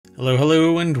Hello,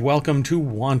 hello, and welcome to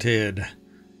Wanted,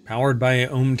 powered by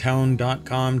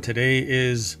ohmtown.com. Today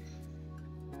is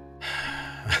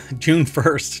June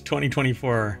 1st,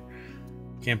 2024.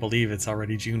 Can't believe it's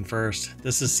already June 1st.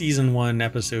 This is Season 1,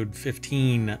 Episode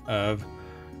 15 of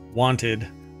Wanted.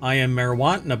 I am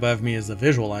Merwant, and above me is the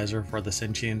visualizer for the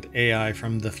sentient AI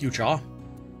from the future.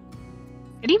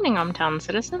 Good evening, hometown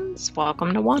citizens.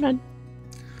 Welcome to Wanted.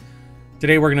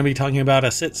 Today we're going to be talking about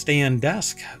a sit-stand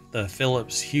desk, the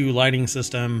Philips Hue Lighting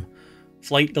system,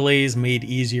 flight delays made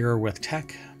easier with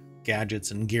tech, gadgets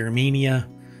and gear mania,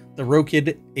 the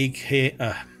Rokid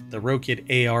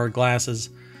AR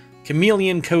Glasses,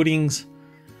 Chameleon Coatings,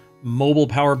 mobile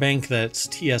power bank that's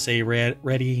TSA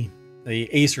ready, the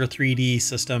Acer 3D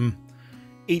system,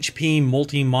 HP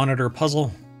multi-monitor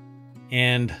puzzle,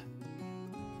 and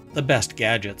the best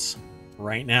gadgets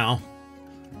right now.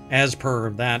 As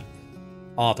per that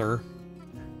author,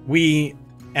 we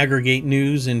aggregate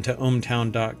news into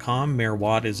ohmtown.com. Mayor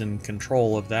Watt is in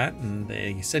control of that, and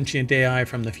the sentient AI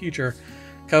from the future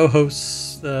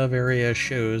co-hosts the various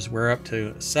shows. We're up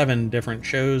to 7 different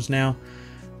shows now.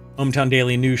 ohmTown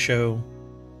Daily News Show,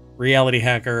 Reality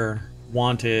Hacker,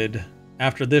 Wanted.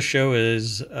 After this show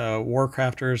is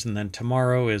Warcrafters, and then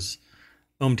tomorrow is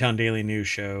ohmTown Daily News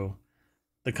Show,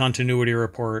 The Continuity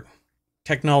Report,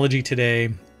 Technology Today,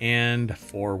 and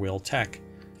 4-Wheel Tech,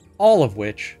 all of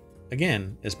which,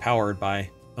 again, is powered by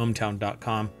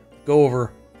ohmtown.com. Go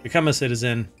over, become a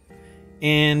citizen,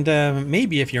 and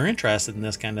maybe if you're interested in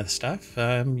this kind of stuff,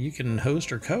 you can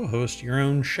host or co-host your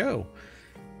own show.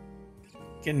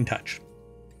 Get in touch.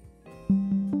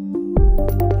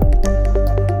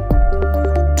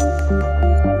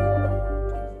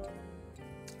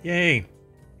 Yay!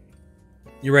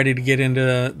 You ready to get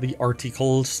into the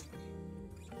articles?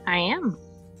 I am.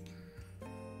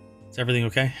 Is everything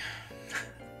okay?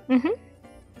 Mm-hmm.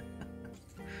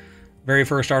 Very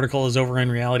first article is over in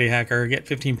Reality Hacker. Get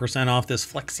 15% off this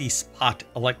Flexi Spot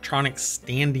electronic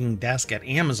standing desk at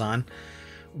Amazon.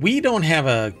 We don't have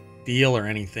a deal or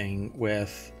anything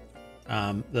with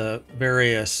the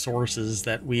various sources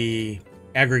that we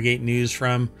aggregate news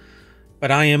from,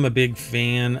 but I am a big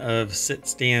fan of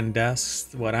sit-stand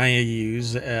desks. What I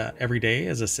use every day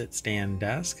is a sit-stand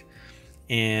desk,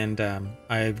 and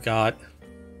I've got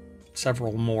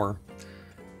several more.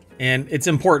 And it's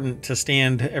important to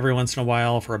stand every once in a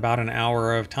while for about an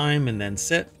hour of time and then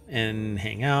sit and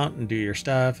hang out and do your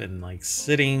stuff. And like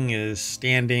sitting is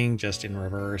standing, just in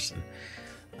reverse.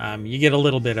 And you get a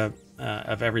little bit of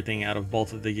everything out of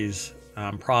both of these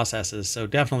processes. So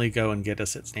definitely go and get a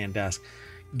sit-stand desk.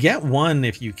 Get one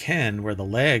if you can where the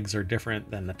legs are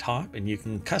different than the top, and you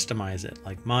can customize it.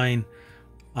 Like mine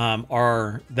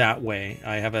are that way.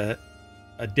 I have a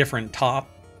different top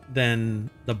than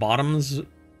the bottoms,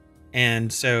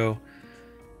 and so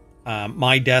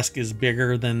my desk is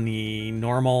bigger than the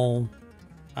normal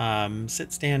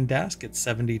sit-stand desk. It's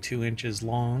 72 inches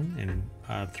long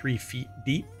and 3 feet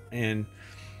deep, and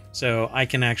so I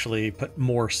can actually put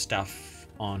more stuff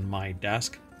on my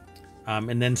desk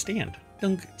and then stand.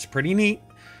 It's pretty neat,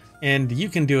 and you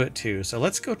can do it too. So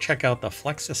let's go check out the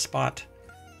FlexiSpot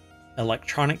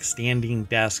electronic standing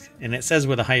desk, and it says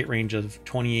with a height range of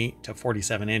 28 to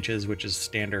 47 inches, which is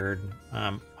standard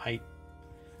height.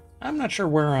 I'm not sure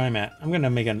where I'm at. I'm gonna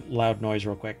make a loud noise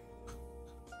real quick.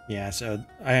 Yeah, so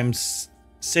I am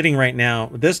sitting right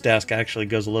now. This desk actually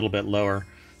goes a little bit lower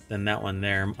than that one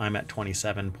there. I'm at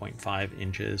 27.5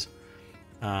 inches,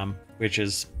 which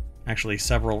is actually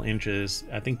several inches.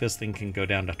 I think this thing can go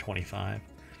down to 25.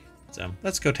 So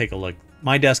let's go take a look.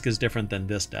 My desk is different than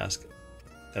this desk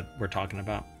that we're talking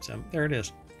about. So there it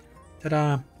is.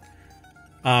 Ta-da!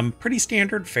 Pretty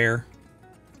standard fare.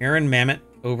 Aaron Mamet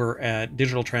over at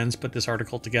Digital Trends put this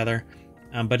article together.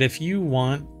 But if you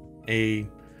want a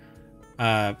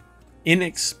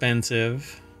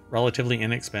relatively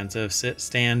inexpensive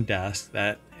sit-stand desk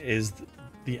that is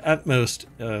the utmost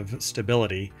of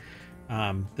stability,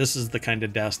 this is the kind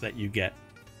of desk that you get.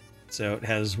 So it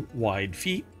has wide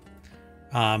feet.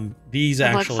 These It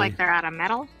actually looks like they're out of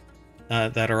metal.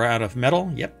 That are out of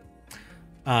metal. Yep.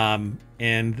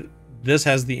 And this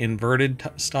has the inverted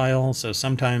style. So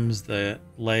sometimes the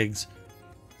legs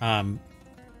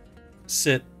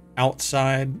sit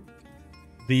outside.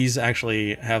 These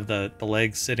actually have the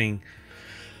legs sitting.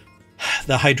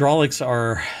 The hydraulics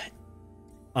are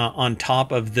on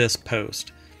top of this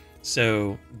post.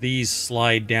 So these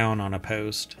slide down on a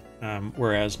post,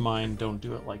 whereas mine don't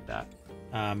do it like that.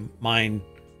 Mine,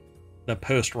 the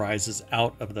post rises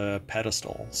out of the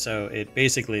pedestal. So it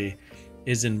basically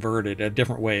is inverted, a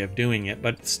different way of doing it,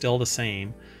 but it's still the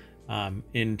same.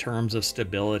 in terms of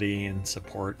stability and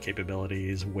support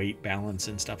capabilities, weight balance,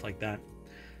 and stuff like that.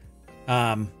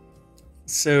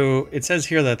 So it says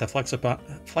here that the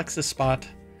FlexiSpot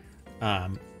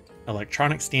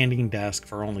electronic standing desk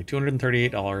for only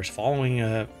 $238, following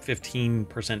a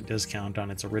 15% discount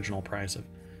on its original price of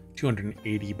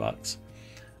 $280.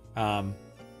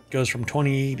 Goes from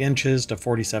 28 inches to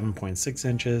 47.6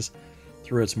 inches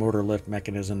through its motor lift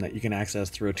mechanism that you can access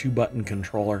through a 2-button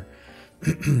controller.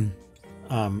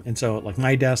 And so, like,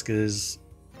 my desk is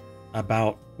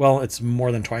about, well, it's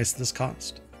more than twice this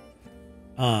cost.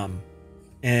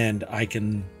 And I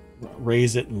can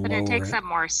raise it and lower it. But it takes up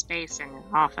more space in your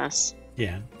office.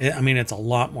 Yeah, I mean, it's a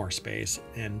lot more space.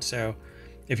 And so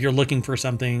if you're looking for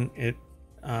something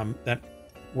that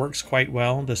works quite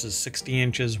well, this is 60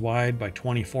 inches wide by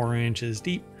 24 inches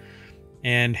deep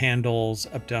and handles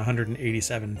up to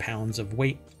 187 pounds of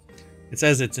weight. It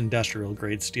says it's industrial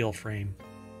grade steel frame.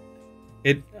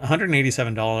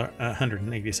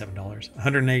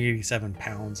 $187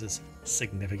 pounds is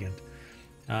significant.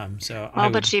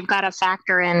 But you've got to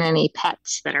factor in any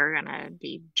pets that are going to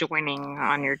be joining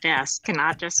on your desk,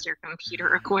 not just your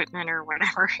computer equipment or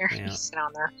whatever you sit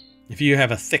on there. If you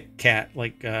have a thick cat,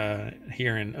 like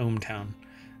here in ohmTown,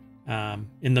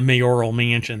 in the mayoral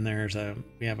mansion,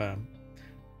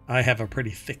 I have a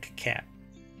pretty thick cat.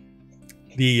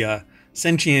 The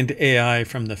sentient AI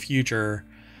from the future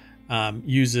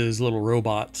uses little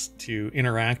robots to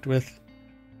interact with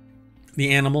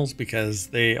the animals because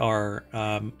they are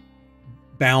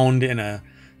bound in a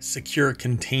secure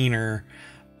container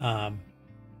on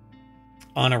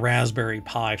a Raspberry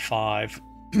Pi 5.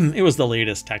 It was the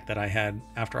latest tech that I had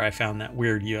after I found that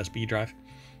weird USB drive.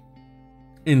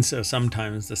 And so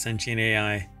sometimes the sentient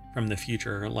AI from the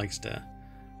future likes to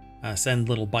send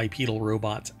little bipedal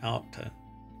robots out to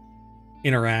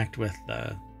interact with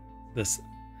this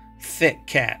thick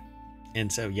cat.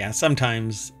 And so, yeah,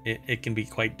 sometimes it can be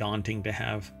quite daunting to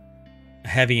have a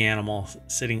heavy animal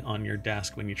sitting on your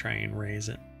desk when you try and raise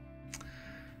it.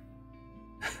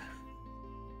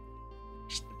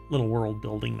 Just a little world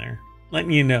building there.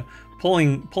 Letting you know,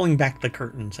 pulling back the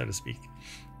curtain, so to speak.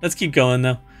 Let's keep going,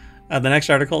 though. The next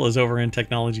article is over in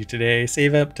Technology Today.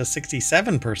 Save up to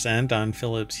 67% on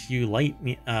Philips Hue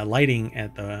Lighting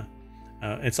at the...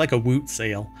 it's like a Woot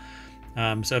sale.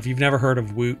 So if you've never heard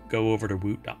of Woot, go over to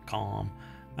woot.com.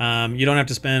 You don't have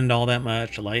to spend all that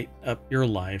much to light up your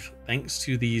life thanks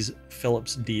to these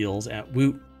Philips deals at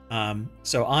Woot.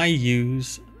 So I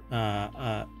use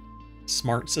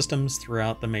smart systems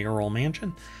throughout the mayoral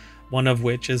mansion, one of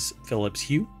which is Philips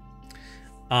Hue.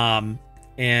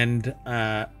 And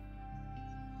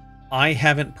I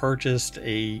haven't purchased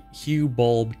a Hue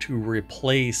bulb to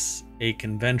replace a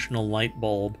conventional light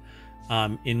bulb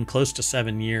in close to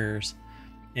 7 years.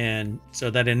 And so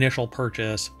that initial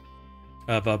purchase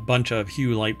of a bunch of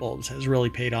Hue light bulbs has really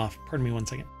paid off. Pardon me one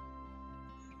second.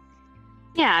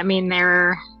 Yeah, I mean,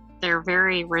 they're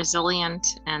very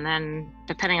resilient, and then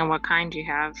depending on what kind you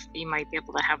have, you might be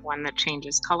able to have one that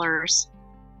changes colors.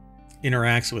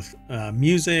 Interacts with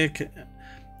music.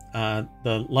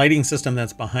 The lighting system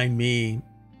that's behind me,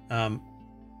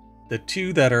 the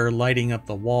two that are lighting up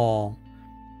the wall,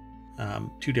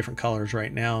 2 different colors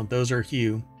right now, those are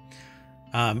Hue.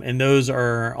 And those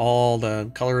are all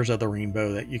the colors of the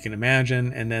rainbow that you can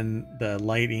imagine. And then the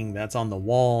lighting that's on the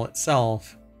wall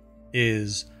itself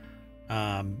is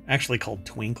actually called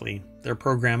Twinkly. They're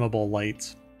programmable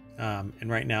lights. And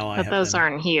right now I have those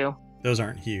aren't Hue. Those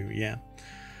aren't Hue, yeah.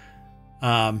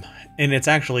 And it's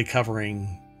actually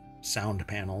covering sound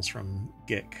panels from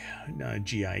GIK,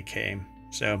 G-I-K.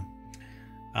 So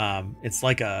it's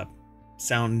like a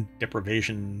sound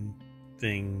deprivation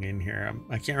thing in here.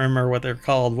 I can't remember what they're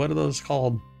called. What are those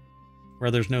called? Where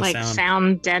there's no like sound.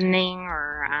 Sound deadening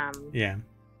or yeah.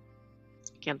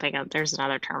 Can't think of. There's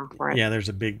another term for it. Yeah, there's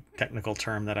a big technical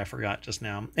term that I forgot just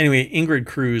now. Anyway, Ingrid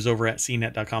Cruz over at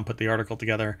cnet.com put the article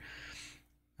together.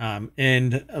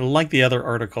 And like the other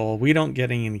article, we don't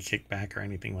get any kickback or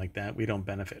anything like that. We don't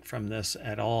benefit from this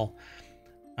at all.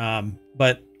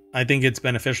 But I think it's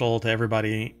beneficial to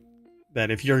everybody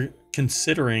that if you're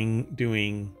considering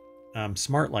doing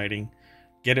smart lighting,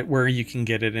 get it where you can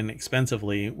get it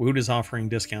inexpensively. Woot is offering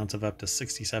discounts of up to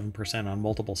 67% on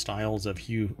multiple styles of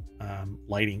Hue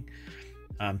lighting.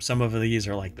 Some of these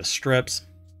are like the strips,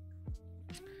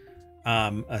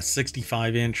 a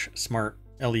 65-inch smart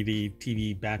LED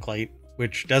TV backlight,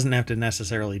 which doesn't have to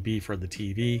necessarily be for the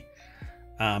TV,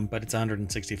 but it's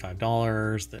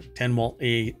 $165. The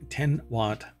 10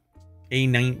 watt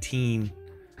A19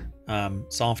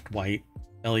 soft white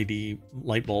LED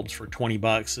light bulbs for 20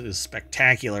 bucks is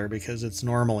spectacular, because it's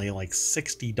normally like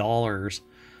 $60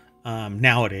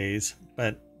 nowadays,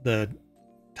 but the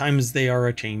times they are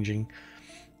a-changing.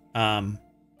 And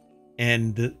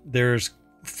there's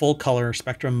full color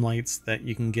spectrum lights that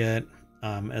you can get,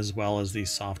 as well as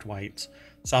these soft whites.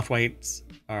 Soft whites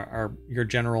are your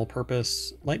general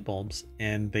purpose light bulbs,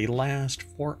 and they last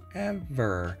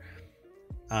forever.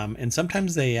 And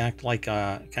sometimes they act like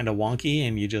kind of wonky,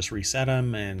 and you just reset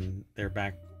them and they're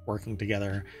back working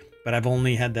together. But I've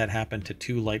only had that happen to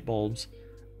 2 light bulbs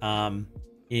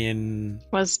in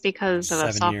was because of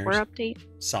a software years. Update.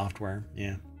 Software,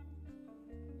 yeah.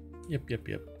 Yep.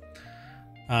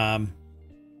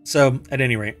 So at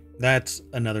any rate, that's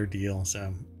another deal.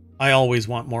 So I always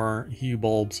want more Hue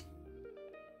bulbs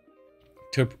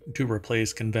to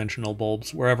replace conventional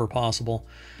bulbs wherever possible.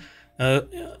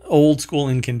 Old school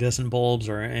incandescent bulbs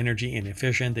are energy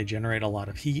inefficient. They generate a lot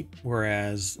of heat,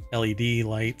 whereas LED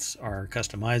lights are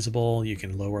customizable. You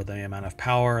can lower the amount of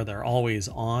power. They're always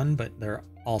on, but they're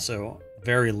also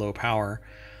very low power.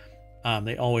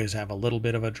 They always have a little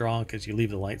bit of a draw because you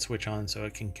leave the light switch on so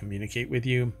it can communicate with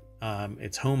you.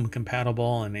 It's home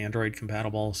compatible and Android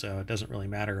compatible, so it doesn't really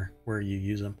matter where you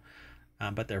use them,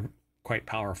 but they're quite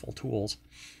powerful tools.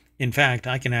 In fact,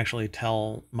 I can actually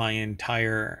tell my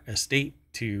entire estate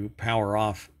to power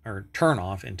off or turn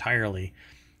off entirely,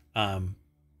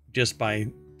 just by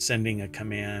sending a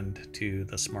command to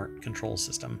the smart control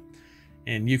system.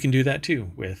 And you can do that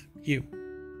too with Hue.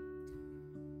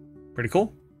 Pretty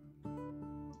cool.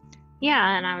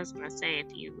 Yeah, and I was going to say,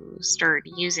 if you start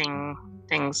using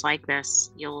things like this,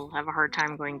 you'll have a hard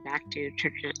time going back to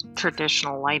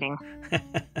traditional lighting.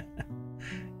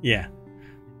 Yeah.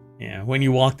 When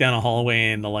you walk down a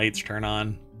hallway and the lights turn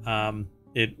on,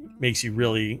 it makes you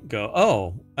really go,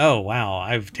 oh, wow,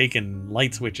 I've taken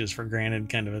light switches for granted,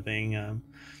 kind of a thing.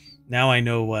 Now I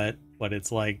know what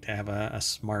it's like to have a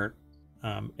smart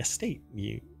estate.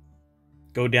 You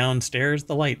go downstairs,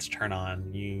 the lights turn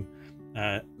on. You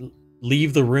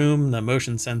leave the room, the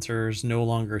motion sensors no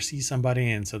longer see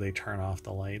somebody, and so they turn off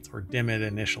the lights, or dim it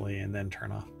initially and then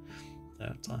turn off.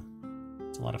 So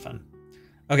it's a lot of fun.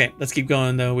 Okay, let's keep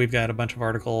going though. We've got a bunch of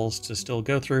articles to still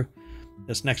go through.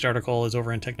 This next article is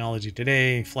over in Technology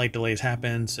Today. Flight delays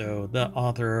happen, so the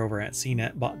author over at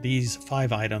CNET bought these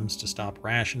 5 items to stop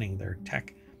rationing their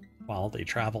tech while they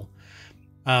travel.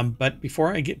 But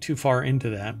before I get too far into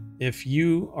that, if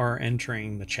you are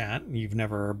entering the chat and you've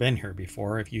never been here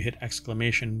before, if you hit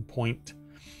exclamation point,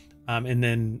 and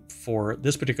then for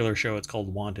this particular show, it's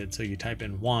called Wanted. So you type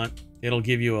in want, it'll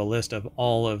give you a list of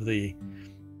all of the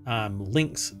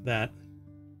links that,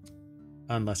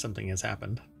 unless something has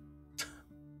happened.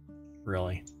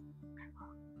 Really.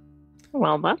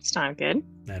 Well, that's not good.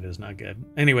 That is not good.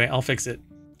 Anyway, I'll fix it.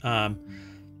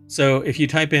 So if you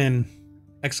type in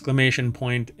exclamation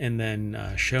point and then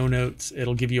show notes,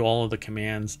 it'll give you all of the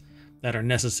commands that are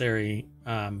necessary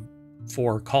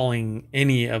for calling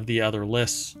any of the other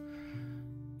lists.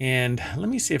 And let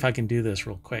me see if I can do this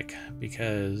real quick,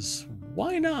 because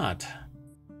why not?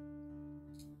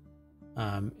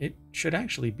 It should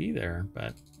actually be there,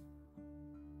 but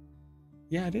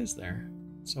yeah, it is there.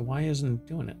 So why isn't it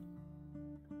doing it?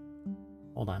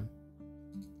 Hold on.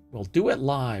 We'll do it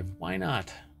live. Why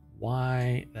not?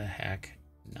 Why the heck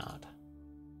not?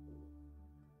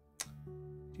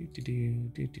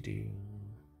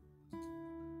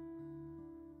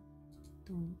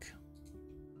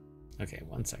 Okay,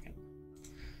 1 second.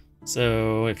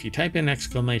 So if you type in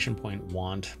exclamation point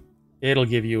want, it'll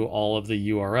give you all of the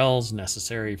URLs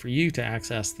necessary for you to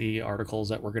access the articles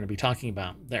that we're going to be talking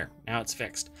about. There, now it's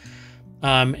fixed.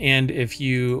 And if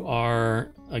you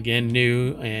are, again,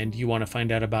 new and you want to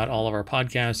find out about all of our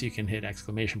podcasts, you can hit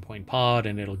exclamation point pod,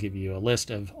 and it'll give you a list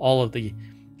of all of the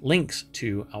links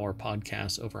to our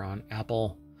podcasts over on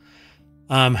Apple.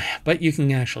 But you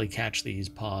can actually catch these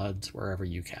pods wherever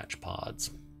you catch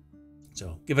pods.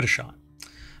 So give it a shot.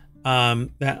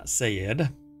 That said,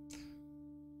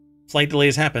 flight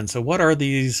delays happen. So what are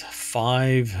these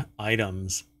 5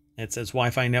 items? It says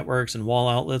Wi-Fi networks and wall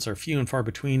outlets are few and far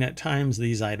between at times.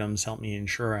 These items help me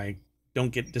ensure I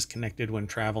don't get disconnected when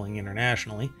traveling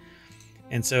internationally.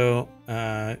 And so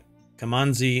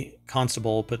Kamanzi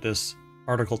Constable put this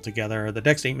article together. The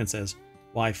deck statement says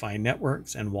Wi-Fi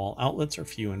networks and wall outlets are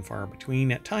few and far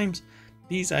between at times.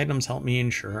 These items help me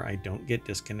ensure I don't get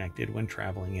disconnected when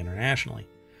traveling internationally.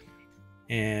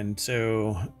 And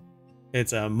so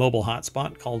it's a mobile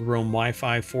hotspot called Roam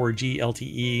Wi-Fi 4G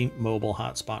LTE mobile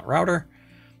hotspot router.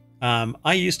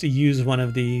 I used to use one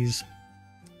of these.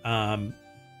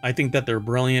 I think that they're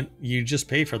brilliant. You just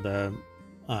pay for the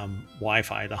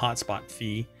Wi-Fi, the hotspot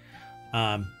fee.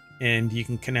 And you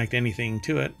can connect anything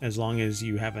to it as long as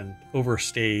you haven't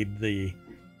overstayed the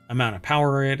amount of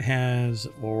power it has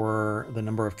or the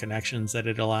number of connections that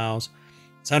it allows.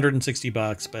 It's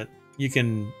 $160, but you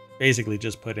can basically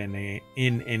just put in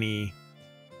any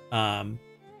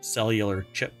cellular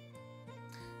chip,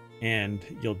 and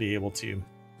you'll be able to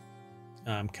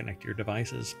connect your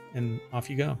devices, and off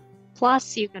you go.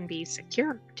 Plus, you can be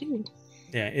secure too.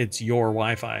 Yeah, it's your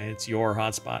Wi-Fi, it's your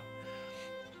hotspot.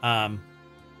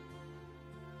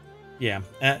 Yeah,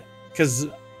 because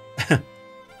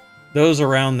those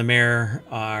around the mayor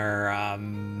are,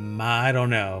 I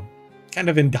don't know, kind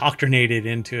of indoctrinated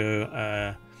into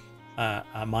a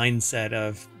mindset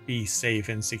of be safe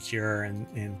and secure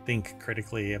and think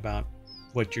critically about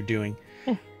what you're doing.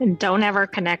 And don't ever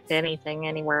connect anything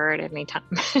anywhere at any time.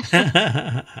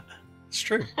 It's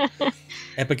true.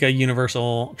 Epica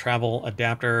Universal Travel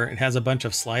Adapter. It has a bunch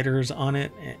of sliders on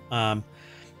it.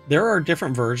 There are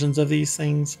different versions of these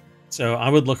things, so I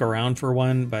would look around for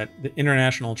one, but the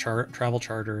international travel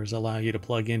chargers allow you to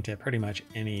plug into pretty much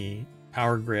any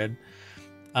power grid.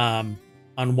 On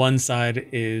one side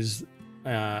is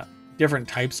different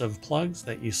types of plugs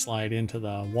that you slide into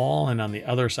the wall, and on the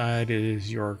other side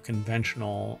is your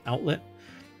conventional outlet.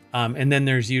 And then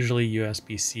there's usually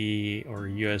USB-C or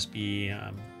USB-A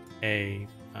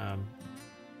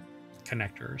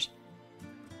connectors.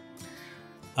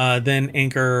 Then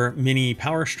Anker Mini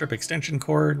Power Strip Extension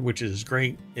Cord, which is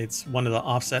great. It's one of the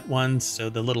offset ones, so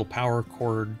the little power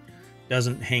cord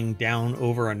doesn't hang down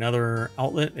over another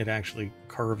outlet. It actually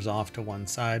curves off to one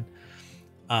side.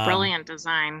 Brilliant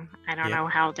design. I don't know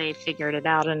how they figured it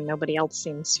out, and nobody else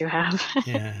seems to have.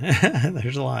 Yeah,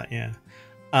 there's a lot, yeah.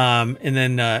 And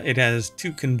then it has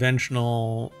two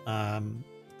conventional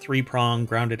 3-prong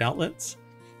grounded outlets,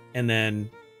 and then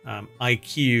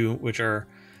IQ, which are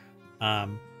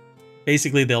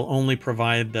basically they'll only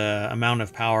provide the amount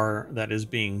of power that is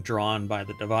being drawn by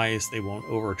the device. They won't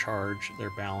overcharge.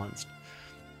 They're balanced.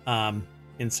 And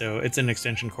so it's an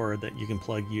extension cord that you can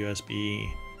plug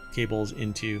USB cables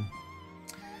into.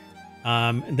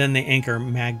 And then the Anker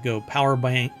MagGo power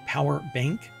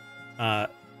bank.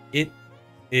 It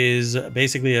is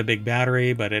basically a big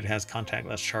battery, but it has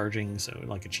contactless charging. So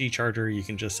like a Qi charger, you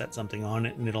can just set something on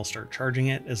it and it'll start charging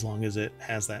it as long as it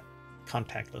has that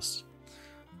contactless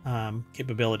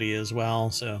capability as well.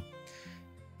 So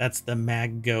that's the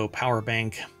MagGo power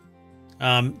bank.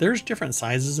 There's different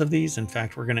sizes of these. In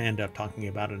fact, we're going to end up talking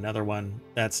about another one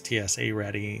that's TSA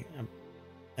ready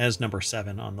as number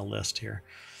 7 on the list here.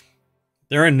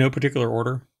 They're in no particular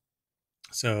order.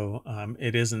 So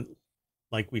it isn't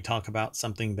like we talk about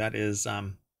something that is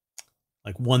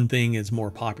like one thing is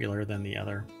more popular than the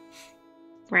other.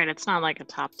 Right. It's not like a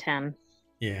top 10.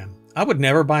 Yeah. I would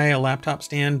never buy a laptop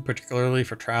stand, particularly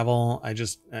for travel. I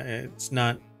just, it's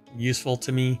not useful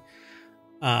to me.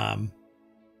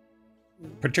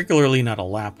 Particularly not a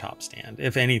laptop stand.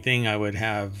 If anything, I would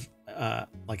have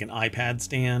like an iPad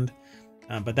stand,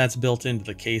 but that's built into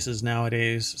the cases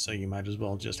nowadays. So you might as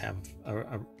well just have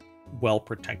a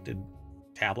well-protected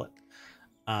tablet.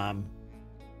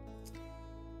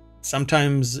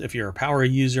 Sometimes if you're a power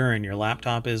user and your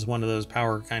laptop is one of those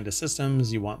power kind of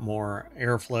systems, you want more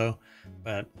airflow,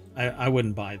 but I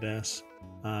wouldn't buy this.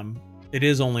 It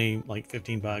is only like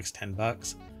 $15,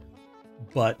 $10,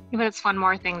 but it's one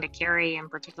more thing to carry, and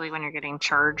particularly when you're getting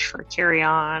charged for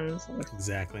carry-ons.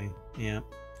 Exactly. Yeah.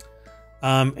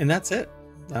 And that's it.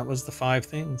 That was the 5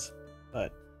 things.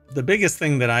 But the biggest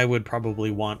thing that I would probably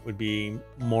want would be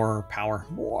more power.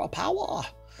 More power.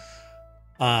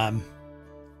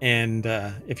 And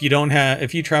if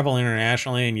you travel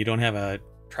internationally and you don't have a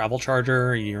travel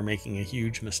charger, you're making a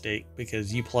huge mistake,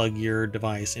 because you plug your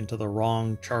device into the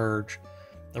wrong charge,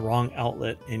 the wrong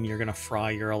outlet, and you're going to fry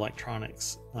your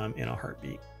electronics in a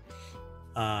heartbeat.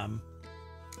 And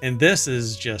this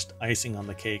is just icing on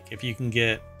the cake. If you can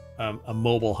get a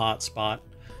mobile hotspot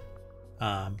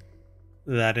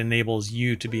that enables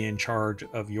you to be in charge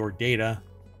of your data,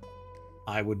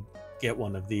 I would get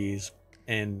one of these.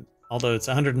 And although it's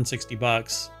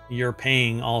 $160, you're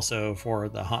paying also for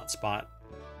the hotspot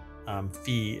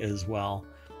fee as well,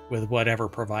 with whatever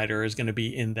provider is going to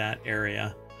be in that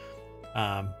area.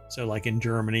 So like in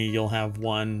Germany, you'll have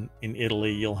one. In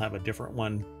Italy, you'll have a different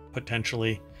one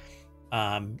potentially.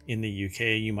 In the UK,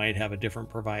 you might have a different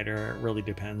provider. It really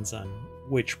depends on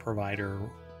which provider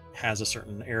has a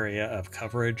certain area of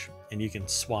coverage, and you can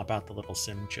swap out the little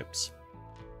SIM chips.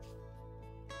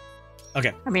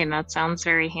 Okay. I mean, that sounds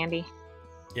very handy.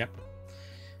 Yep.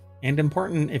 and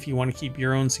important if you want to keep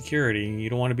your own security. You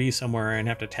don't want to be somewhere and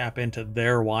have to tap into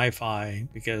their Wi-Fi,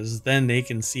 because then they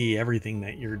can see everything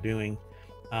that you're doing.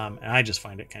 And I just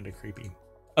find it kind of creepy.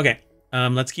 Okay,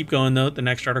 let's keep going though. The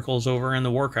next article is over in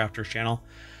the Warcrafters channel.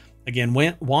 Again,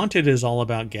 Wanted is all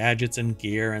about gadgets and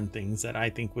gear and things that I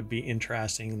think would be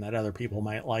interesting that other people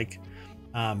might like.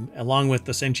 Along with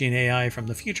the sentient AI from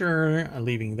the future,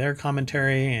 leaving their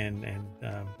commentary and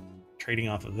trading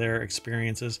off of their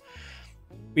experiences.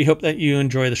 We hope that you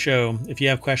enjoy the show. If you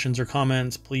have questions or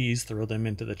comments, please throw them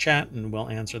into the chat and we'll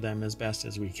answer them as best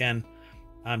as we can.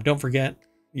 Don't forget,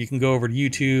 you can go over to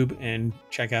YouTube and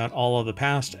check out all of the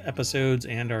past episodes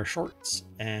and our shorts.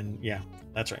 And yeah,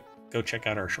 that's right. Go check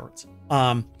out our shorts.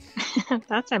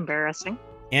 That's embarrassing.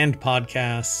 And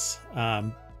podcasts.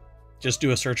 Just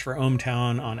do a search for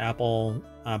ohmTown on Apple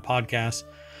Podcasts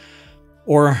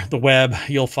or the web.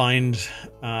 You'll find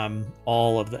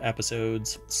all of the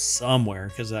episodes somewhere,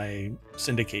 because I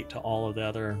syndicate to all of the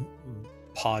other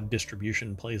pod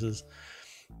distribution places.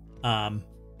 And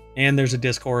there's a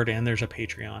Discord and there's a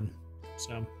Patreon.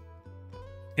 So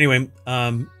anyway,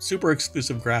 super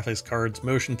exclusive graphics cards,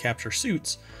 motion capture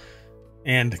suits,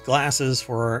 and glasses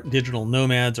for digital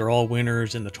nomads are all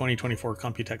winners in the 2024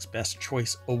 Computex Best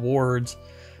Choice Awards.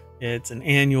 It's an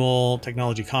annual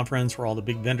technology conference where all the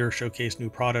big vendors showcase new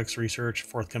products, research,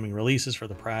 forthcoming releases for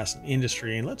the press and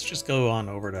industry. And let's just go on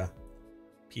over to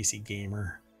PC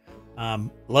Gamer.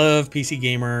 Love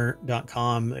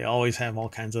PCGamer.com. They always have all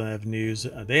kinds of news.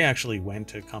 They actually went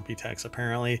to Computex,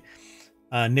 apparently.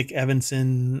 Nick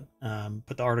Evanson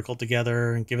put the article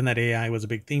together, and given that AI was a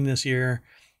big theme this year,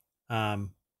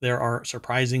 there are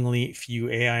surprisingly few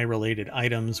AI-related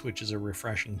items, which is a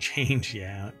refreshing change.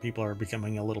 Yeah, people are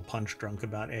becoming a little punch drunk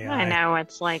about AI. I know,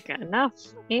 it's like enough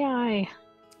AI.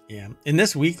 Yeah. In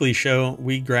this weekly show,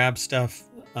 we grab stuff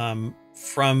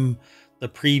from the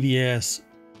previous,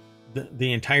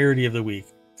 the entirety of the week,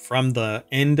 from the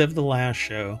end of the last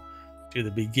show to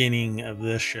the beginning of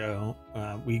this show.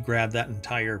 We grab that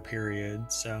entire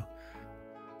period. So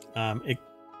it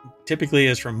typically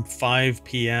is from 5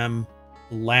 p.m.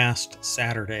 last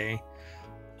Saturday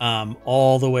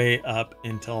all the way up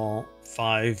until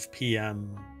 5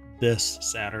 p.m. this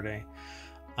Saturday.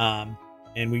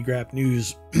 And we grab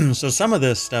news. So some of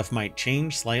this stuff might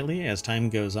change slightly as time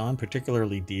goes on,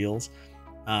 particularly deals.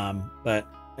 But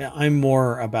I'm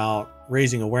more about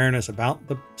raising awareness about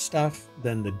the stuff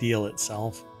than the deal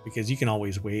itself, because you can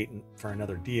always wait for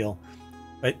another deal.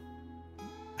 But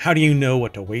how do you know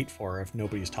what to wait for if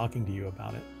nobody's talking to you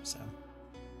about it? So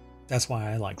that's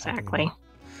why I like talking about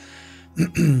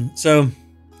it. So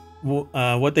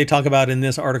what they talk about in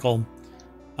this article,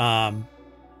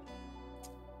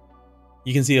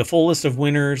 you can see a full list of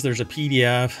winners. There's a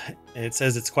PDF. It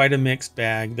says it's quite a mixed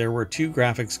bag. There were 2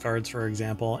 graphics cards, for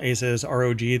example, Acer's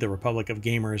ROG, the Republic of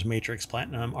Gamers Matrix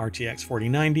Platinum RTX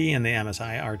 4090, and the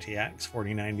MSI RTX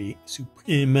 4090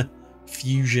 Supreme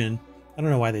Fusion. I don't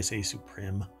know why they say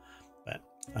Supreme, but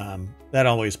that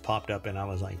always popped up and I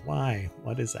was like, why?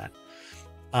 What is that?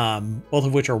 Both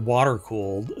of which are water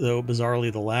cooled, though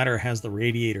bizarrely the latter has the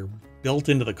radiator built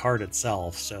into the card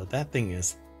itself. So that thing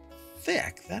is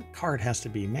thick. That card has to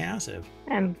be massive.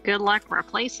 And good luck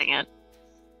replacing it.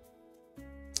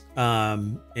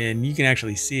 And you can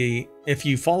actually see, if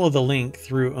you follow the link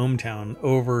through ohmTown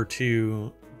over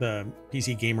to the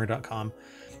PCGamer.com,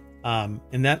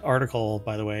 in that article,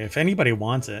 by the way, if anybody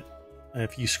wants it,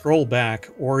 if you scroll back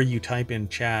or you type in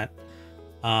chat,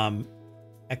 !want,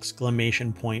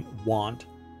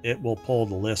 it will pull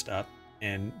the list up,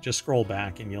 and just scroll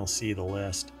back and you'll see the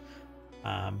list.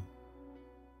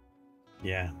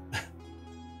 Yeah.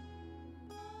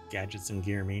 Gadgets and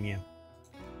Gear Mania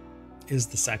is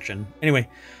the section. Anyway,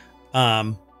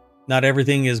 not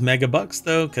everything is megabucks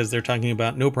though, because they're talking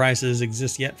about no prices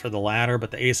exist yet for the latter, but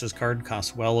the Asus card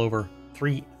costs well over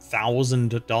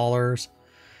 $3,000.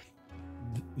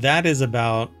 That is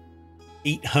about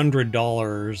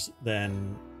 $800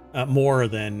 than more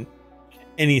than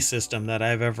any system that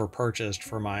I've ever purchased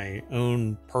for my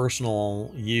own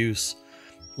personal use,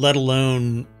 let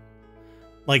alone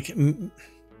like, you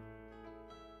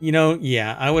know,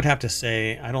 yeah, I would have to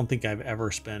say, I don't think I've ever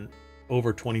spent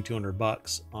over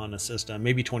 $2,200 on a system,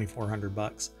 maybe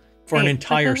 $2,400 for an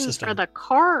entire system. For the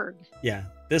card. Yeah,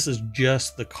 this is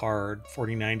just the card,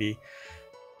 4090.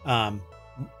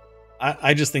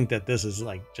 I just think that this is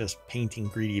like just painting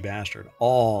Greedy Bastard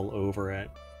all over it.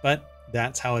 But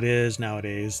that's how it is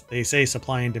nowadays. They say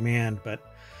supply and demand, but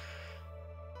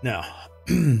no,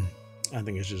 I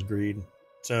think it's just greed.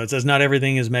 So it says not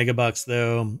everything is megabucks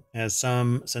though, as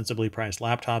some sensibly priced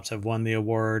laptops have won the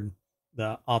award.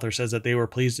 the author says that they were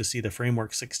pleased to see the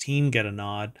Framework 16 get a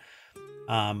nod.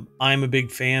 I'm a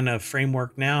big fan of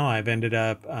Framework now. I've ended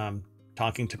up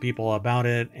talking to people about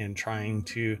it and trying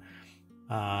to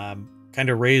kind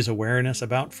of raise awareness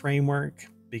about Framework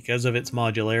because of its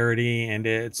modularity and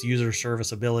its user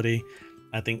serviceability.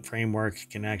 I think Framework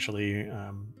can actually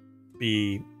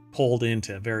be pulled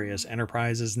into various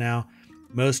enterprises now.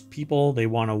 Most people, they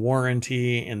want a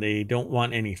warranty and they don't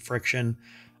want any friction.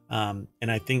 And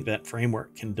I think that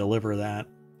Framework can deliver that,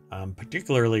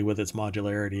 particularly with its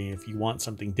modularity. If you want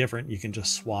something different, you can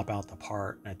just swap out the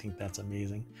part. And I think that's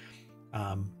amazing.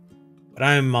 But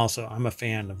I'm a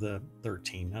fan of the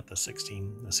 13, not the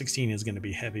 16. The 16 is going to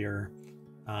be heavier,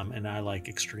 and I like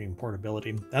extreme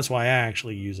portability. That's why I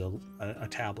actually use a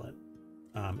tablet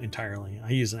entirely. I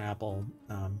use an Apple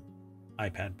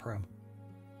iPad Pro.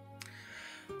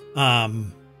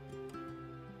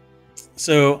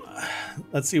 So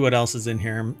let's see what else is in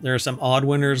here. There are some odd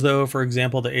winners though. For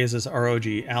example, the Asus ROG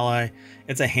Ally.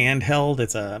 It's a handheld.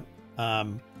 It's a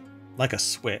like a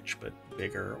Switch but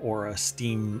bigger, or a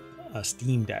Steam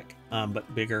Deck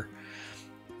but bigger.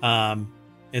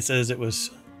 It says it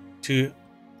was two,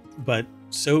 but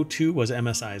so too was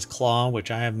MSI's Claw, which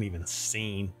I haven't even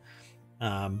seen.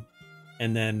 And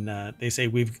then they say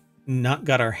we've not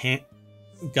got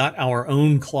our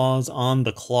own claws on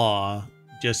the Claw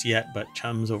just yet, but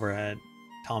chums over at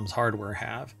Tom's Hardware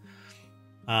have.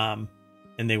 And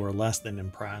they were less than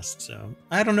impressed. So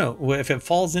I don't know if it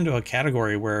falls into a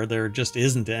category where there just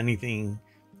isn't any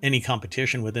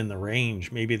competition within the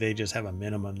range. Maybe they just have a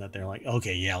minimum that they're like,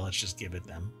 okay, yeah, let's just give it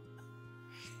them.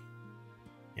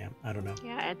 Yeah, I don't know.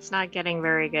 Yeah, it's not getting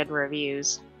very good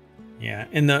reviews. Yeah,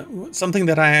 and something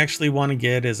that I actually want to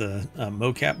get is a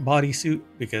mocap bodysuit,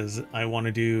 because I want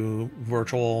to do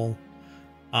virtual,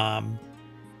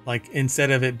 like instead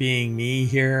of it being me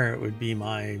here, it would be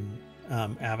my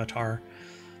avatar.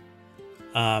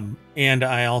 And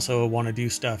I also want to do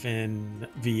stuff in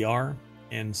VR,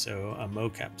 and so a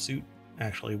mocap suit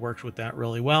actually works with that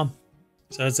really well.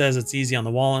 So it says it's easy on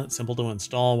the wallet, simple to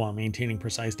install while maintaining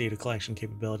precise data collection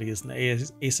capabilities in the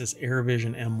Asus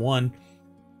AirVision M1,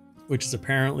 which is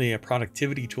apparently a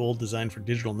productivity tool designed for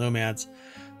digital nomads.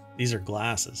 These are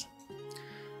glasses.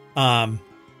 But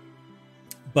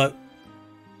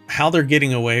how they're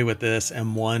getting away with this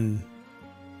M1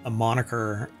 a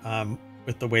moniker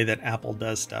with the way that Apple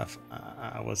does stuff,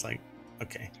 I was like,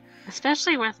 okay.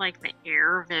 Especially with like the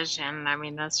AirVision. I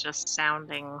mean, that's just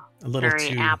sounding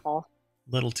very Apple.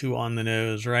 A little too on the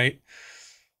nose, right?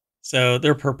 So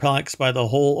they're perplexed by the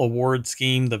whole award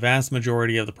scheme. The vast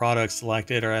majority of the products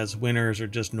selected are as winners or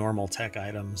just normal tech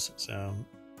items. So,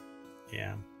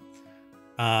 yeah.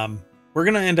 We're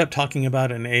going to end up talking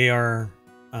about an AR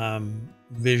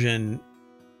vision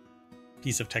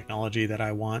piece of technology that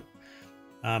I want.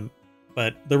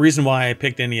 But the reason why I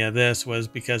picked any of this was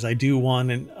because I do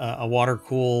want a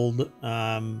water-cooled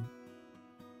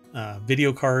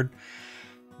video card,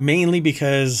 mainly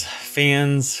because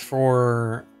fans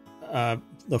for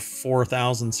the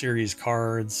 4000 series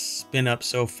cards spin up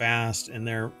so fast and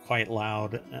they're quite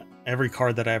loud. Every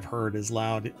card that I've heard is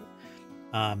loud,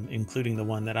 including the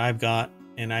one that I've got,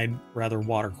 and I'd rather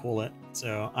water cool it.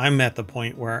 So I'm at the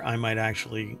point where I might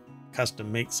actually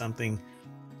custom make something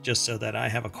just so that I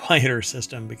have a quieter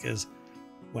system, because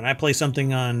when I play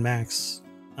something on max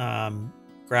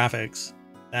graphics,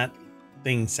 that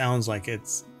thing sounds like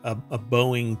it's a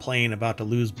Boeing plane about to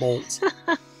lose bolts.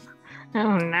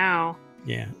 Oh no.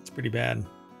 Yeah, it's pretty bad.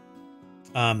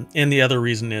 And the other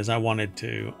reason is I wanted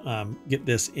to get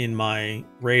this in my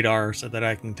radar so that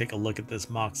I can take a look at this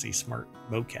Moxie Smart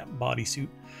mocap bodysuit.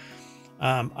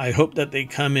 I hope that they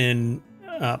come in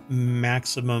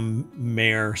maximum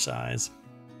mare size.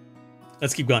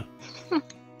 Let's keep going.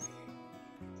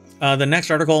 The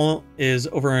next article is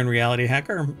over in Reality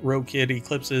Hacker. Rokid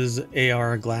eclipses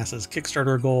AR Glasses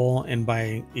Kickstarter goal, and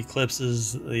by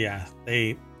eclipses, yeah,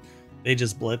 they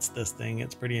just blitzed this thing.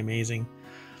 It's pretty amazing.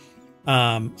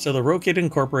 So the Rokid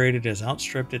Incorporated has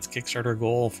outstripped its Kickstarter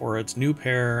goal for its new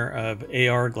pair of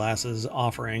AR glasses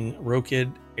offering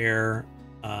Rokid AR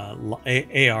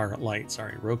lights.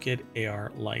 Sorry, Rokid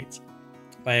AR lights,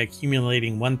 by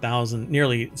accumulating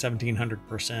nearly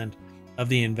 1,700% of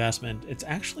the investment. It's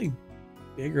actually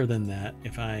bigger than that.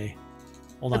 If I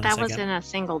hold on a second. But that was in a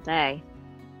single day.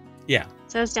 Yeah. It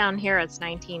says down here it's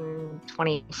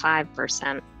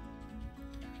 1925%.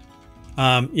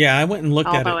 Yeah, I went and looked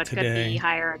at it today. Although it could be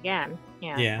higher again.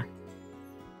 Yeah. Yeah.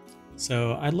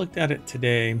 So I looked at it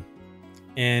today,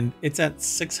 and it's at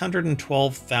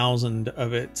 612,000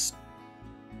 of its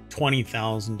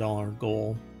 $20,000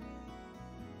 goal.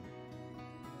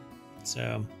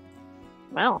 So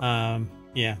Well.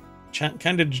 Yeah.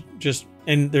 Kind of just,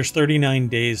 and there's 39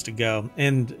 days to go,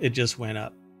 and it just went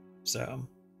up. So,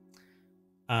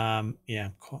 yeah,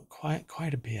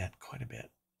 quite a bit.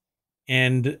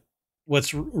 And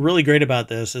what's really great about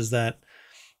this is that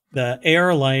the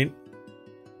AR light,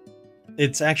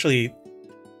 it's actually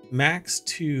Max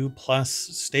 2 plus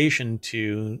Station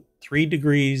 2, 3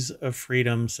 degrees of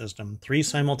freedom system, 3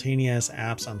 simultaneous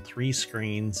apps on 3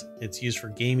 screens. It's used for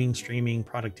gaming, streaming,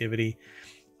 productivity,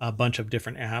 a bunch of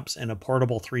different apps, and a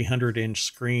portable 300-inch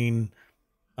screen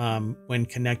when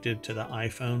connected to the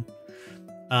iPhone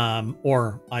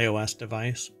or iOS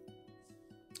device.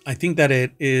 I think that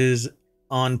it is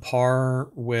on par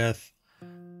with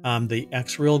the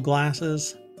X-Real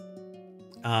glasses.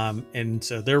 And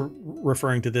so they're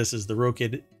referring to this as the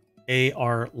Rokid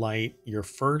AR Light, your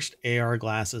first AR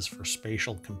glasses for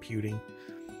spatial computing.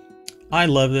 I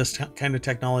love this kind of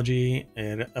technology.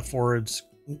 It affords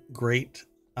great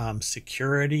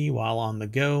security while on the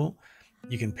go.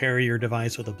 You can pair your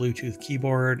device with a Bluetooth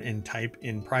keyboard and type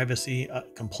in privacy,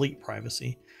 complete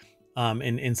privacy,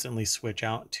 and instantly switch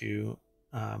out to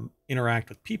interact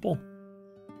with people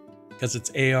because it's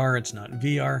AR, it's not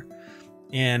VR.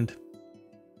 And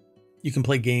you can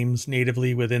play games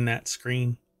natively within that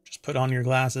screen. Just put on your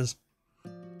glasses.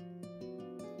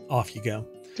 Off you go.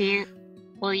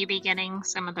 Will you be getting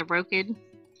some of the Rokid?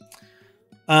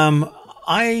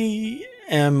 I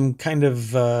am kind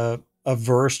of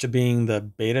averse to being the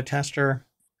beta tester.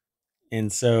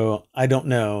 And so I don't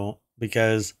know,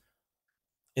 because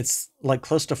it's like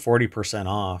close to 40%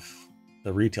 off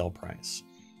the retail price.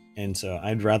 And so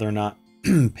I'd rather not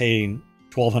pay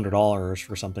 $1,200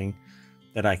 for something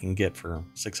that I can get for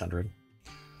 $600.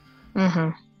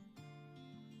 Mm-hmm.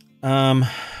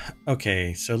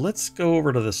 Okay, so let's go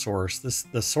over to the source.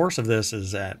 The source of this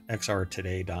is at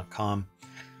xrtoday.com.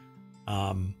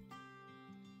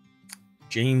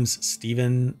 James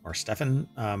Stephen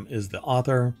is the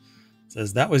author. It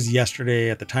says that was yesterday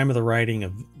at the time of the writing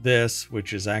of this,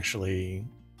 which is actually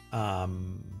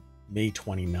May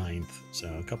 29th, so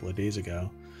a couple of days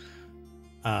ago.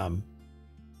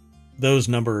 Those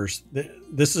numbers,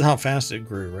 this is how fast it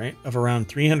grew, right? Of around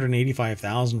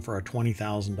 $385,000 for a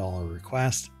 $20,000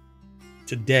 request.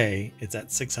 Today, it's at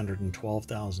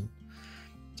 $612,000.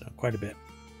 So quite a bit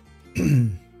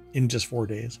in just 4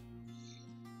 days.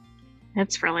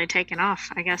 It's really taken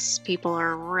off. I guess people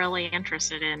are really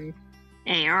interested in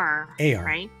AR,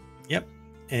 right? Yep.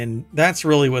 And that's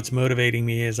really what's motivating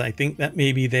me, is I think that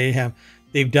maybe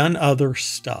they've done other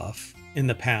stuff in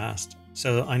the past.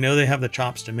 So I know they have the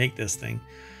chops to make this thing.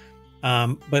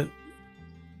 But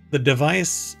the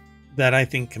device that I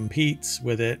think competes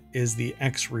with it is the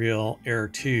X-Real Air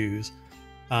 2s.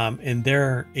 And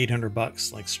they're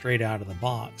 $800, like straight out of the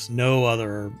box. No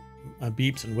other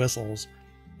beeps and whistles.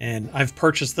 And I've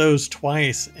purchased those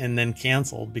twice and then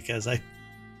canceled because I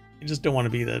just don't want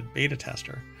to be the beta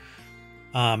tester.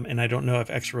 And I don't know if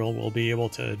X-Real will be able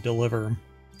to deliver.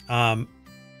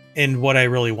 And what I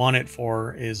really want it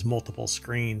for is multiple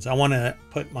screens. I want to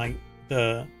put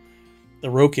the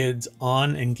Rokids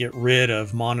on and get rid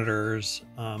of monitors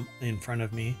in front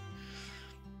of me.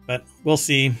 But we'll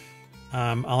see.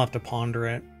 I'll have to ponder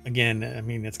it. Again, I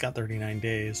mean, it's got 39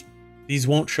 days. These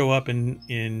won't show up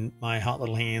in my hot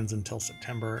little hands until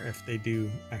September if they do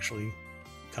actually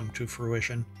come to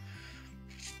fruition.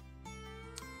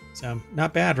 So,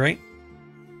 not bad, right?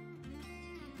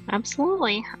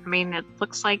 Absolutely. I mean, it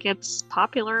looks like it's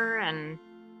popular, and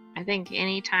I think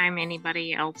anytime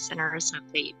anybody else enters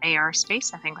the AR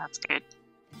space, I think that's good.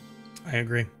 I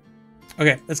agree.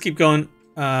 Okay, let's keep going.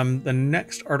 The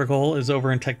next article is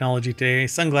over in Technology Today.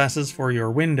 Sunglasses for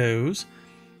your windows.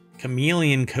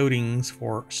 Chameleon Coatings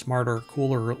for smarter,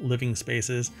 cooler living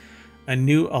spaces. A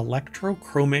new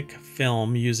electrochromic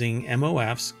film using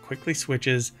MOFs quickly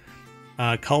switches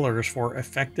colors for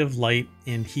effective light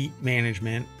and heat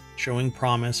management, showing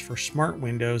promise for smart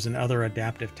windows and other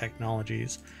adaptive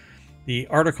technologies. The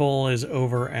article is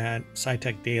over at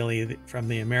SciTech Daily from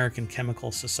the American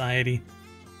Chemical Society.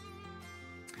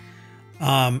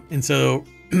 And so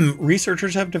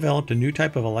researchers have developed a new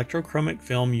type of electrochromic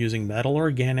film using metal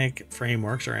organic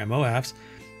frameworks, or MOFs,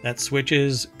 that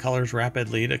switches colors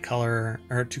rapidly to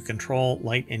control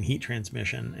light and heat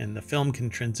transmission. And the film can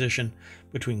transition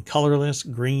between colorless,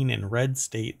 green, and red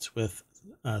states with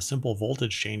simple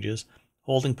voltage changes,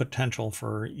 holding potential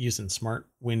for use in smart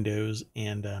windows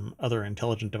and other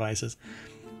intelligent devices.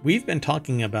 We've been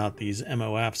talking about these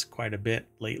MOFs quite a bit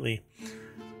lately.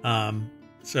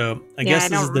 So I guess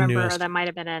this is the newest. That might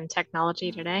have been in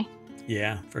Technology Today.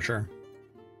 Yeah, for sure.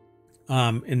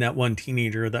 In that one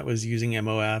teenager that was using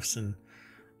MOFs, and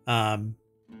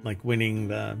like winning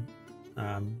the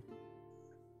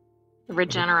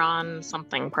Regeneron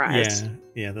something prize.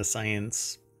 Yeah, the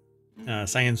science, and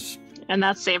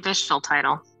that's the official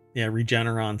title. Yeah,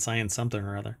 Regeneron science something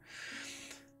or other.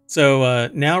 So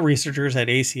now researchers at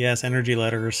ACS Energy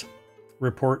Letters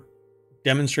report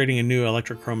demonstrating a new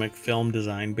electrochromic film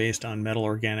design based on metal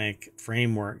organic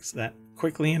frameworks that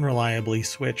quickly and reliably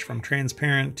switch from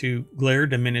transparent to glare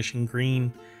diminishing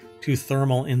green to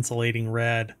thermal insulating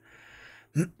red.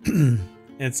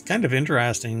 It's kind of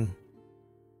interesting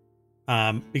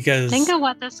because think of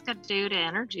what this could do to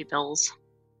energy bills.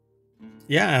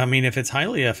 Yeah, I mean, if it's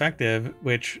highly effective,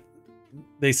 which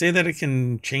they say that it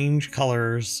can change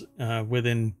colors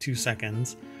within 2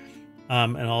 seconds,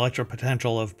 an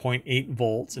electropotential of 0.8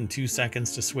 volts in 2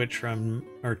 seconds to switch from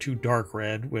or to dark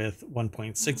red with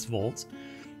 1.6 volts.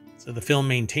 So the film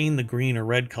maintained the green or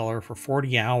red color for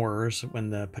 40 hours when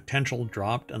the potential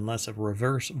dropped unless a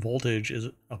reverse voltage is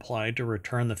applied to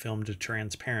return the film to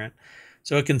transparent.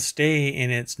 So it can stay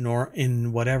in its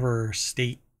in whatever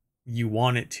state you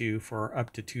want it to for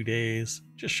up to 2 days,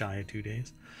 just shy of 2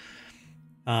 days.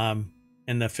 And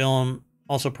the film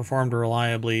also performed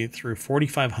reliably through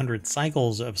 4,500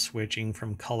 cycles of switching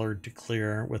from colored to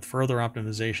clear. With further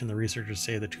optimization, the researchers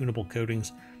say the tunable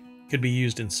coatings could be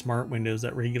used in smart windows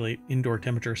that regulate indoor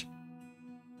temperatures,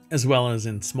 as well as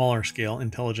in smaller scale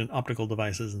intelligent optical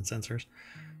devices and sensors.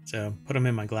 So put them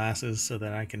in my glasses so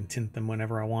that I can tint them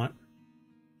whenever I want.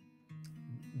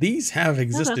 These have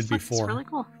existed before, really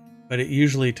cool. But it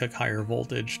usually took higher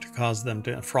voltage to cause them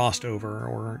to frost over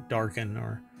or darken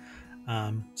or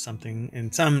something.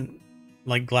 And some,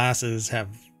 like glasses, have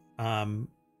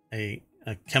a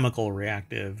chemical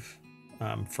reactive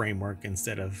framework.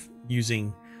 Instead of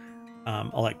using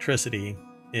electricity,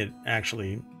 it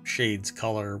actually shades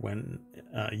color when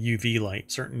UV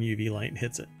light, certain UV light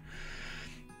hits it.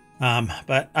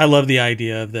 But I love the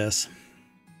idea of this.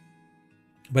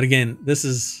 But again, this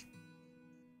is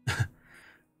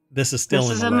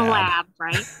still in the lab,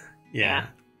 right? Yeah.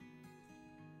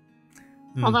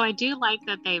 Although I do like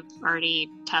that they've already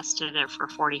tested it for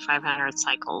 4,500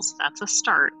 cycles. That's a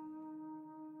start.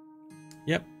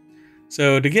 Yep.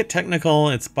 So to get technical,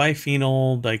 it's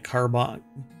biphenyl dicarbolics.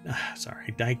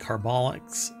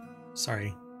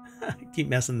 Sorry, I keep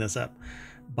messing this up.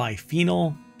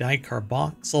 Biphenyl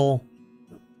dicarboxylic,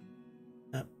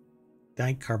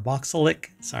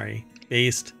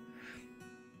 based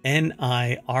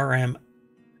IRMOF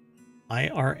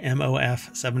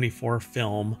 74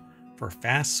 film for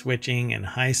fast switching and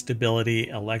high stability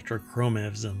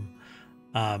electrochromism.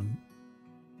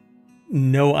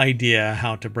 No idea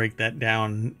how to break that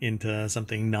down into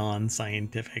something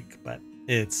non-scientific, but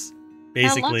it's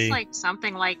basically... It looks like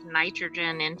something like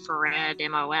nitrogen infrared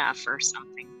MOF or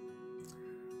something.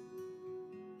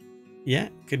 Yeah,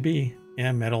 could be.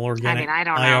 Yeah, metal organic. I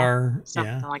don't IR, know.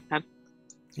 Something like that.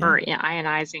 For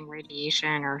ionizing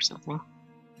radiation or something.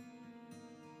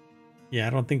 Yeah, I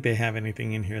don't think they have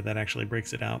anything in here that actually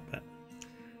breaks it out, but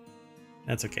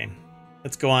that's okay.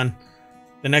 Let's go on.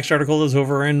 The next article is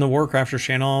over in the Warcrafters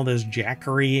channel. This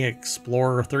Jackery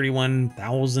Explorer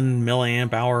 31,000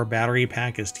 milliamp hour battery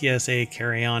pack is TSA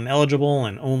carry-on eligible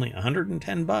and only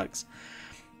 $110.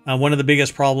 One of the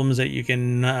biggest problems that you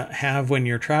can have when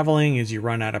you're traveling is you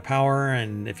run out of power,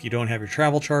 and if you don't have your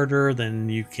travel charger, then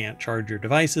you can't charge your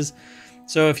devices.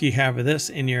 So if you have this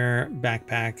in your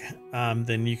backpack,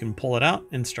 then you can pull it out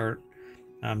and start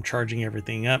charging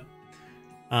everything up.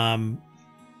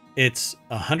 It's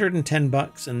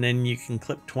 $110, and then you can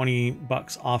clip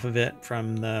 $20 off of it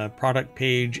from the product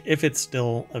page if it's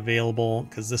still available,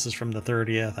 because this is from the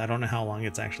 30th. I don't know how long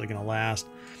it's actually going to last.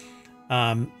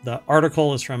 The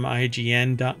article is from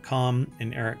IGN.com,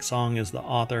 and Eric Song is the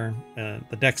author.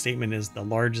 The deck statement is the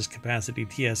largest capacity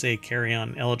TSA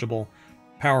carry-on eligible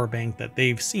power bank that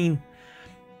they've seen.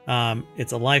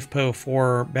 It's a LiFePO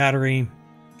 4 battery,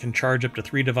 can charge up to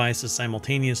 3 devices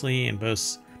simultaneously, and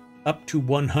boasts up to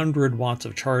 100 watts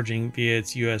of charging via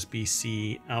its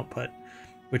USB-C output,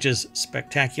 which is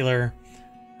spectacular.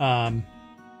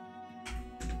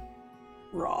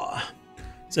 Raw.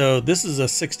 So this is a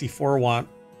 64 watt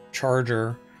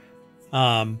charger,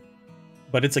 but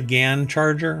it's a GAN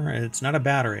charger. It's not a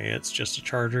battery. It's just a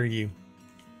charger. You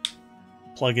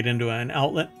plug it into an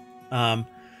outlet.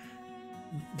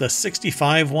 The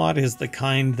 65 watt is the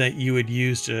kind that you would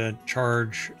use to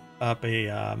charge up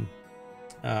a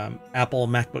Apple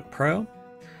MacBook Pro.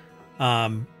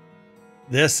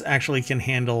 This actually can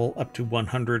handle up to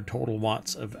 100 total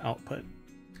watts of output.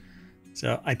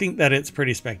 So I think that it's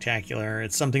pretty spectacular.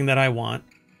 It's something that I want.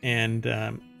 And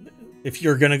if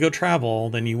you're going to go travel,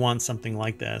 then you want something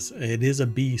like this. It is a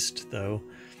beast, though.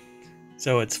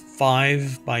 So it's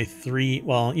 5 by 3.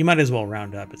 Well, you might as well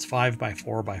round up. It's 5 by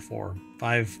 4 by 4.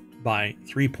 5 by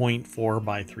 3.4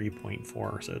 by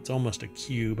 3.4. So it's almost a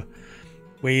cube.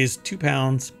 Weighs 2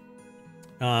 pounds.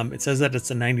 It says that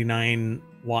it's a 99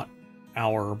 watt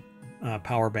hour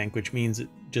power bank, which means it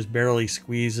just barely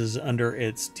squeezes under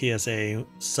its TSA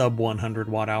sub 100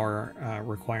 watt hour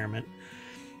requirement.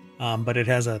 But it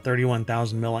has a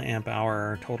 31,000 milliamp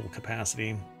hour total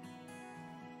capacity.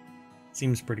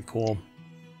 Seems pretty cool.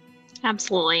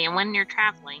 Absolutely. And when you're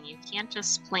traveling, you can't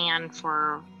just plan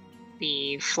for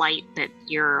the flight that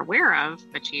you're aware of,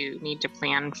 but you need to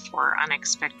plan for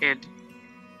unexpected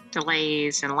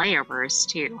delays and layovers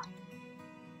too.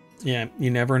 Yeah, you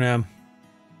never know.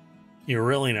 You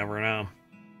really never know.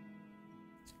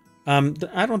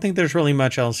 I don't think there's really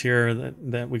much else here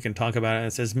that we can talk about.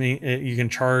 It says you can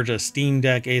charge a Steam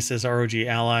Deck, Asus ROG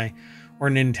Ally, or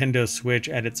Nintendo Switch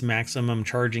at its maximum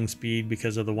charging speed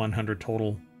because of the 100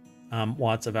 total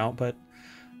watts of output.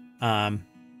 It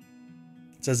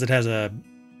says it has a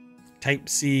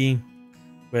Type-C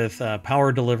with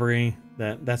power delivery.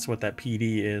 That's what that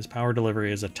PD is. Power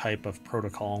delivery is a type of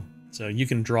protocol. So you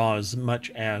can draw as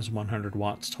much as 100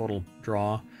 watts total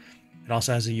draw. It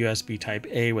also has a USB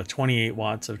Type-A with 28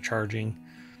 watts of charging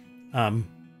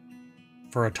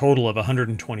for a total of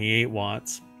 128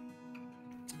 watts.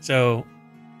 So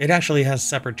it actually has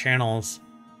separate channels.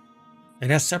 It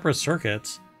has separate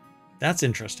circuits. That's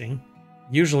interesting.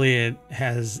 Usually it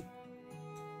has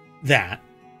that.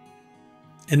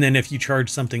 And then if you charge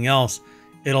something else,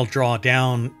 it'll draw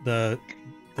down the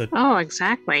oh,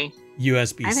 exactly.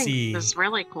 USB-C. I think this is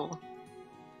really cool.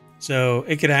 So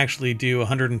it could actually do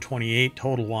 128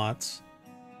 total watts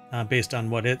based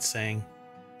on what it's saying.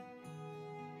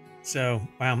 So,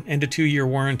 wow, and a 2-year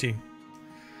warranty.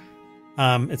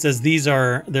 It says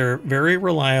they're very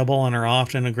reliable and are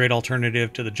often a great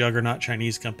alternative to the juggernaut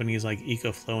Chinese companies like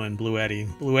EcoFlow and Bluetti.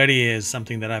 Bluetti is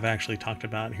something that I've actually talked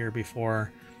about here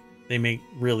before. They make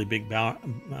really big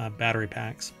battery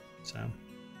packs. So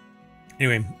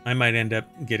anyway, I might end up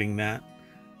getting that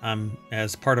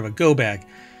as part of a go bag.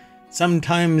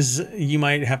 Sometimes you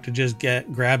might have to just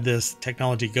grab this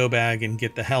technology go bag and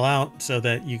get the hell out so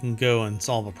that you can go and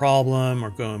solve a problem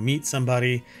or go and meet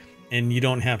somebody, and you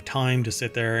don't have time to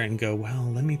sit there and go, well,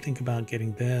 let me think about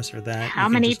getting this or that. How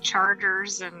many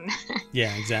chargers and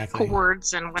yeah, exactly,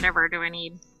 cords and whatever do I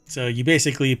need? So you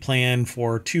basically plan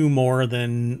for 2 more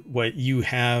than what you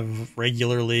have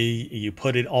regularly. You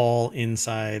put it all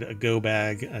inside a go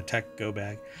bag, a tech go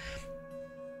bag,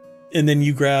 and then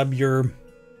you grab your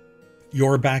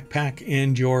backpack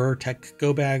and your tech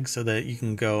go bag so that you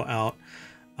can go out.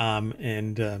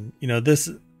 You know,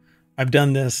 I've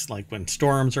done this like when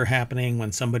storms are happening,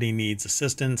 when somebody needs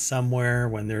assistance somewhere,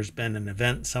 when there's been an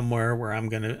event somewhere where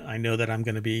I know that I'm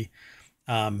going to be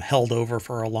held over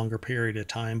for a longer period of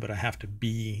time, but I have to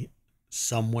be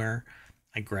somewhere.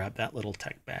 I grab that little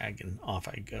tech bag and off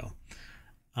I go.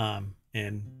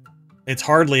 And it's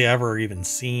hardly ever even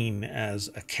seen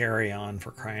as a carry-on, for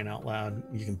crying out loud.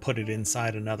 You can put it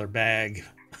inside another bag.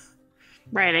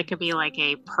 Right, it could be like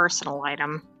a personal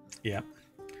item. Yep.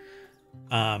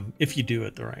 If you do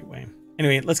it the right way.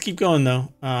 Anyway, let's keep going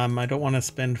though. I don't want to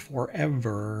spend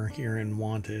forever here in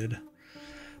Wanted.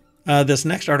 This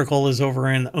next article is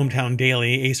over in the ohmTown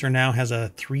Daily. Acer now has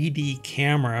a 3D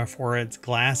camera for its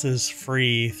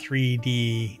glasses-free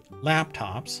 3D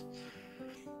laptops.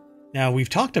 Now, we've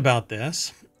talked about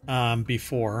this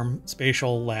before.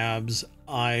 Spatial Labs'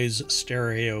 Eyes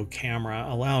Stereo Camera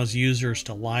allows users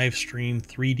to live stream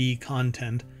 3D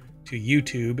content to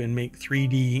YouTube and make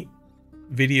 3D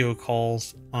video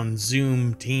calls on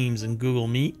Zoom, Teams, and Google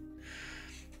Meet.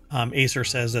 Acer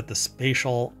says that the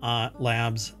Spatial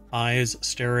Labs' Eyes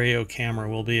Stereo Camera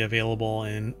will be available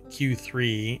in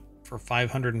Q3 for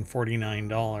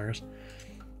 $549.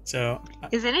 So,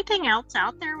 is anything else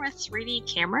out there with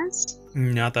 3D cameras?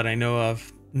 Not that I know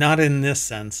of. Not in this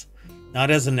sense.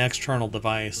 Not as an external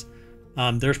device.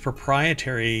 There's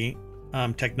proprietary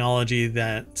technology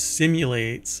that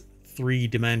simulates 3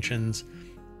 dimensions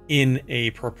in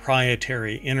a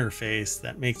proprietary interface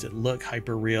that makes it look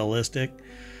hyper realistic.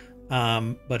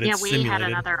 But it's simulated. Had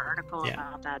another article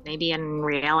about that, maybe in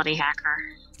Reality Hacker.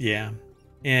 Yeah.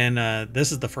 And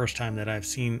this is the first time that I've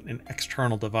seen an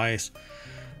external device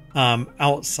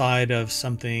outside of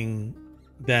something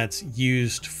that's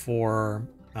used for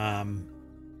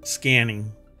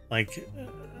scanning, like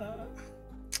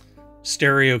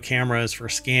stereo cameras for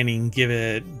scanning give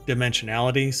it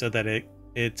dimensionality so that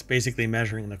it's basically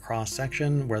measuring the cross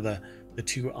section where the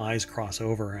 2 eyes cross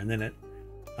over, and then it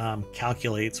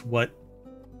calculates what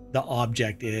the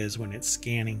object is when it's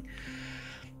scanning.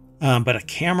 But a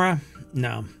camera,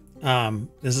 no.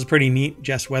 This is pretty neat.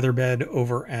 Jess Weatherbed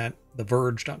over at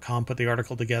TheVerge.com put the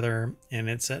article together, and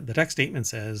it's the text statement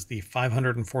says the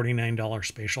 $549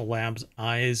 Spatial Labs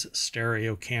Eyes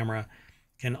stereo camera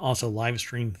can also live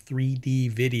stream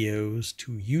 3D videos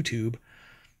to YouTube.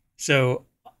 So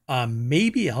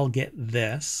maybe I'll get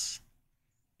this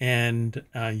and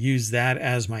use that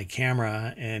as my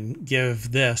camera and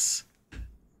give this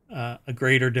a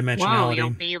greater dimensionality. Whoa, you'll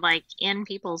be like in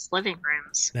people's living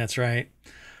rooms. That's right.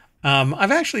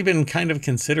 I've actually been kind of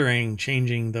considering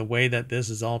changing the way that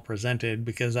this is all presented,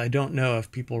 because I don't know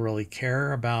if people really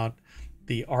care about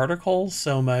the article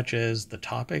so much as the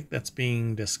topic that's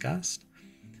being discussed.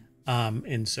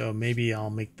 And so maybe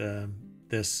I'll make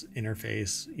this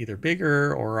interface either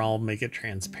bigger, or I'll make it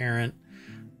transparent.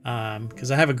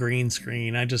 Because I have a green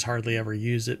screen. I just hardly ever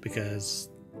use it because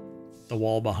the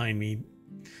wall behind me,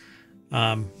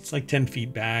 it's like 10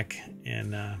 feet back,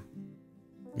 and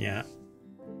yeah,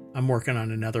 I'm working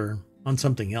on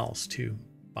something else too,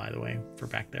 by the way, for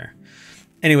back there.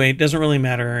 Anyway, it doesn't really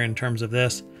matter in terms of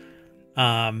this.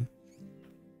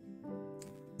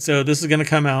 So this is going to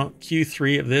come out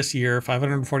Q3 of this year,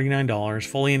 $549,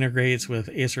 fully integrates with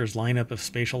Acer's lineup of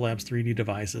Spatial Labs 3D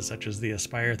devices, such as the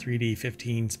Aspire 3D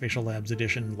 15 Spatial Labs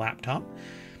Edition laptop.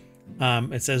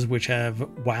 It says, which have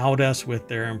wowed us with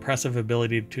their impressive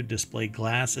ability to display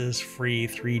glasses-free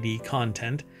 3D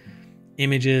content.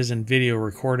 Images and video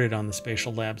recorded on the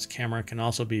Spatial Labs camera can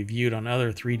also be viewed on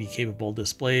other 3D-capable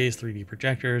displays, 3D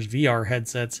projectors, VR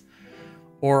headsets,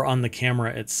 or on the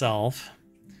camera itself.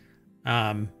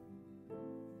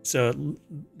 So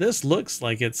this looks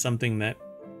like it's something that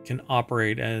can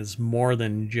operate as more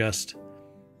than just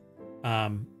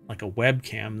like a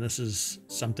webcam. This is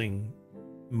something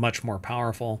much more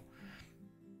powerful.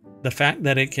 The fact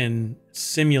that it can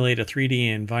simulate a 3D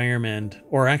environment,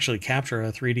 or actually capture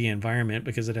a 3D environment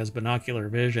because it has binocular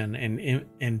vision,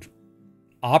 and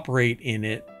operate in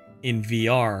it in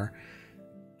VR,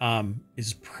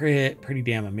 is pretty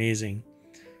damn amazing.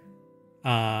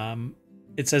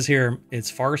 It says here, it's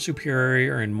far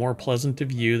superior and more pleasant to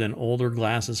view than older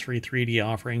glasses-free 3D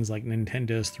offerings like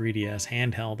Nintendo's 3DS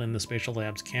handheld, and the Spatial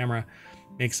Labs camera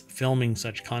makes filming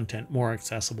such content more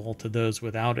accessible to those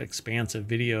without expansive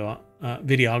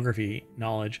videography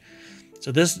knowledge.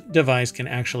 So this device can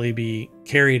actually be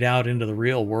carried out into the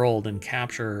real world and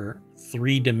capture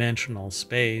three-dimensional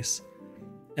space,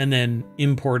 and then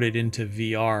import it into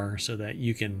VR so that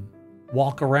you can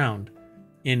walk around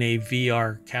in a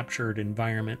VR captured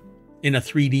environment, in a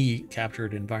 3D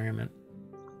captured environment.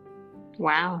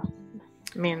 Wow.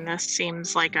 I mean, this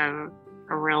seems like a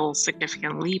real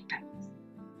significant leap.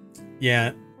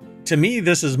 Yeah. To me,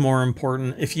 this is more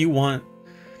important. If you want,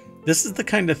 this is the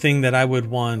kind of thing that I would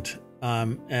want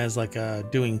as like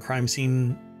doing crime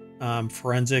scene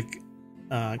forensic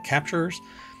captures.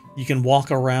 You can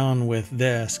walk around with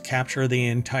this, capture the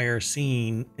entire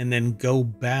scene, and then go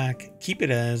back, keep it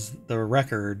as the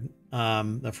record,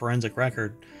 the forensic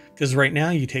record. Because right now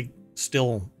you take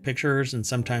still pictures and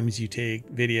sometimes you take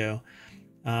video.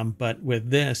 But with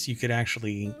this, you could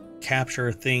actually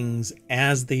capture things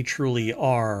as they truly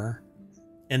are,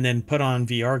 and then put on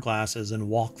VR glasses and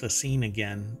walk the scene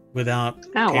again without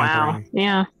tampering. Wow.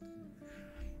 Yeah.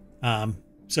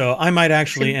 So I might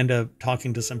actually end up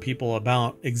talking to some people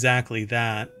about exactly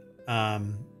that,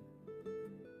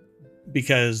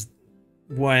 because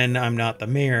when I'm not the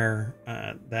mayor,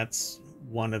 that's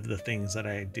one of the things that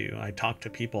I do. I talk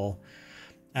to people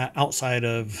outside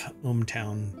of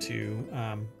ohmTown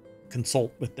to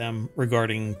consult with them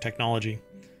regarding technology.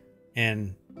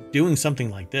 And doing something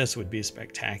like this would be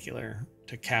spectacular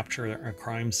to capture a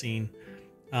crime scene.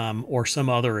 Or some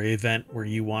other event where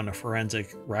you want a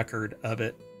forensic record of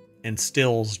it, and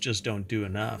stills just don't do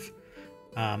enough.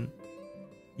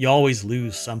 You always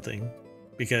lose something,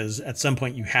 because at some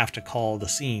point you have to call the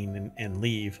scene and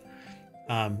leave,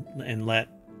 and let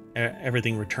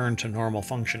everything return to normal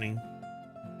functioning.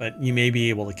 But you may be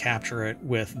able to capture it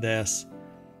with this.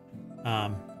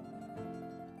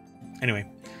 Anyway,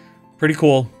 pretty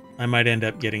cool. I might end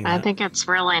up getting that. I think it's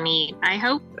really neat. I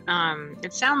hope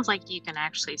it sounds like you can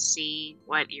actually see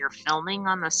what you're filming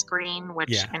on the screen,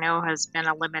 which I know has been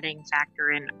a limiting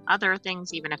factor in other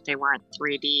things, even if they weren't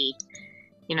 3D.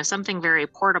 You know, something very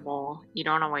portable, you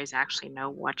don't always actually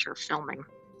know what you're filming.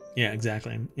 Yeah,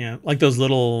 exactly. Yeah, like those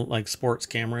little like sports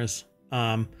cameras.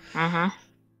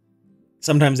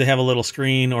 Sometimes they have a little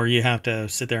screen, or you have to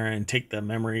sit there and take the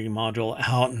memory module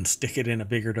out and stick it in a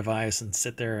bigger device and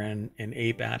sit there and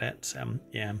ape at it. So,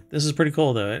 yeah, this is pretty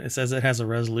cool, though. It says it has a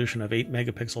resolution of 8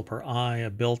 megapixel per eye, a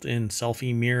built-in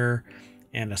selfie mirror,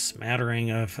 and a smattering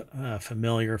of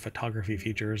familiar photography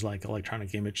features like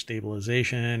electronic image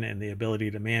stabilization and the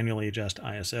ability to manually adjust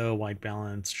ISO, white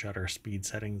balance, shutter speed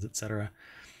settings, etc.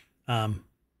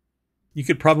 You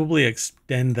could probably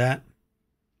extend that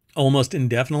almost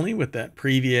indefinitely with that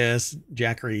previous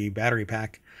Jackery battery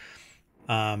pack,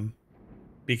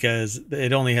 because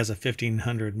it only has a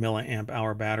 1500 milliamp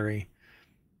hour battery,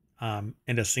 and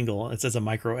it says a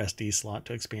micro SD slot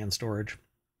to expand storage.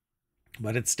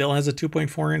 But it still has a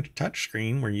 2.4 inch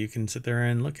touchscreen where you can sit there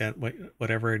and look at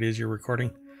whatever it is you're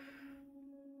recording.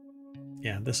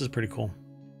 Yeah, this is pretty cool.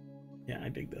 Yeah, I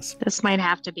dig this. This might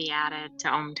have to be added to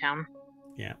ohmTown.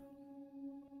 Yeah.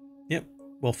 Yep,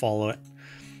 we'll follow it.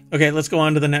 Okay, let's go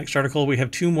on to the next article. We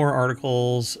have 2 more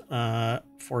articles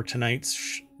for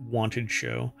tonight's wanted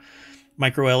show.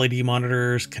 Micro LED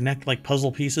monitors connect like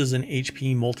puzzle pieces in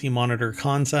HP multi-monitor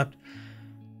concept.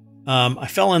 I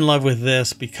fell in love with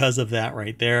this because of that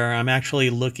right there. I'm actually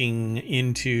looking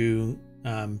into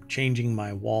changing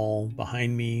my wall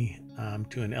behind me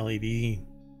to an LED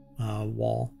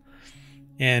wall.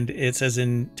 And it says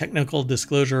in technical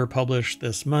disclosure published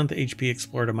this month, HP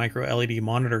explored a micro LED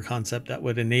monitor concept that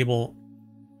would enable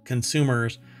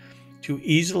consumers to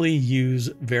easily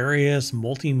use various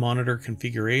multi-monitor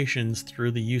configurations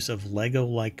through the use of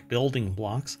Lego-like building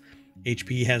blocks.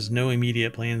 HP has no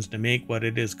immediate plans to make what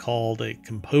it is called a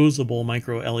composable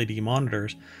micro LED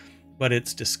monitors, but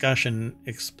its discussion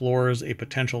explores a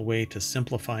potential way to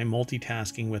simplify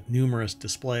multitasking with numerous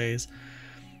displays.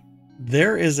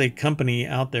 There is a company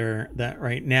out there that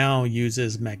right now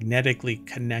uses magnetically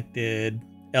connected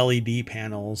LED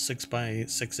panels,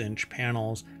 6x6 inch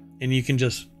panels, and you can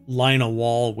just line a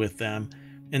wall with them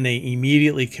and they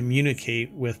immediately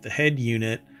communicate with the head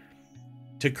unit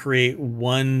to create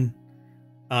one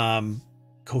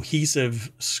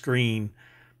cohesive screen.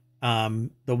 The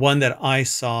one that I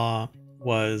saw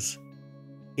was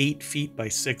 8 feet by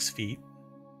 6 feet,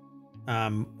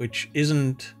 which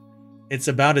isn't, it's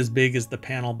about as big as the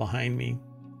panel behind me.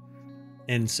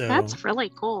 And so that's really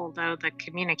cool, though, the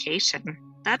communication.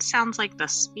 That sounds like the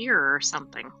Sphere or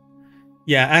something.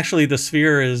 Yeah, actually the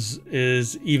Sphere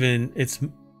is even, it's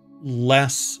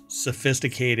less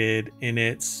sophisticated in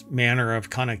its manner of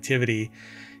connectivity.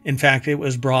 In fact, it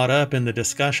was brought up in the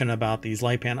discussion about these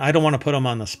light panels. I don't want to put them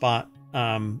on the spot.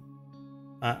 I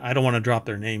don't want to drop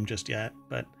their name just yet,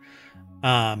 but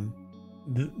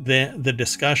the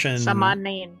discussion, some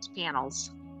unnamed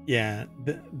panels. Yeah,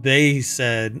 they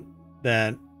said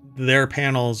that their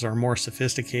panels are more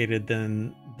sophisticated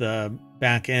than the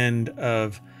back end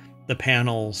of the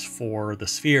panels for the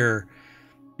Sphere,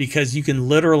 because you can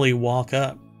literally walk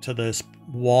up to this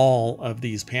wall of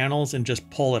these panels and just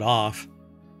pull it off.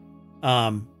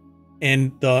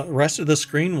 And the rest of the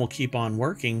screen will keep on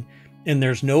working, and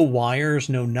there's no wires,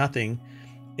 no nothing.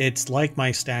 It's like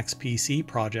my Stacks PC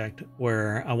project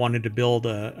where I wanted to build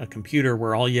a computer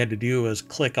where all you had to do was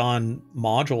click on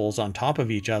modules on top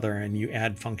of each other and you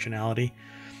add functionality.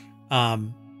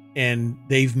 And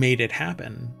they've made it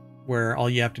happen where all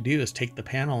you have to do is take the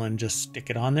panel and just stick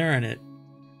it on there and it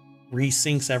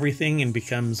resyncs everything and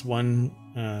becomes one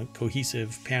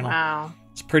cohesive panel. Wow.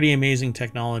 It's pretty amazing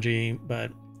technology,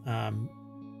 but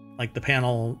like the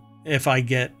panel, if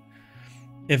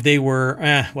they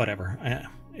were, whatever.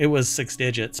 It was 6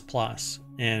 digits plus.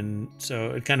 And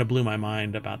so it kind of blew my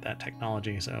mind about that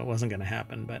technology. So it wasn't going to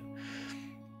happen. But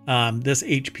this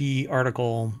HP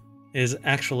article is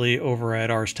actually over at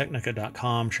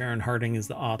arstechnica.com. Sharon Harding is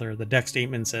the author. The deck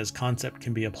statement says concept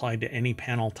can be applied to any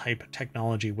panel type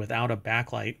technology without a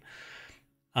backlight.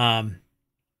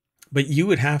 But you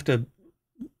would have to,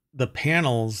 the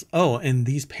panels, and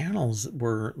these panels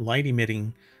were light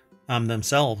emitting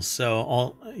themselves,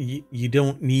 so you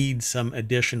don't need some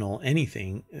additional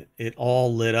anything. It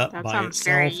all lit up by itself. That sounds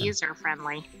very user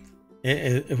friendly.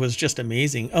 It was just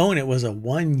amazing. And it was a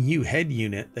 1U head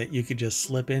unit that you could just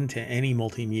slip into any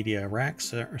multimedia rack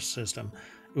system.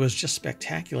 It was just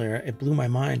spectacular. It blew my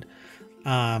mind,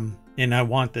 and I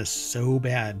want this so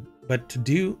bad. But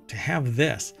to have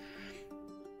this,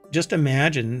 just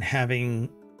imagine having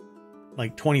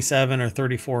like 27 or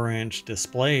 34 inch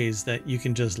displays that you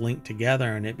can just link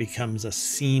together and it becomes a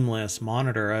seamless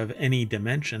monitor of any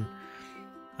dimension.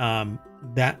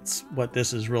 That's what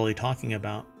this is really talking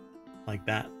about, like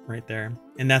that right there.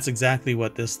 And that's exactly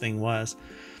what this thing was.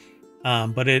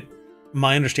 But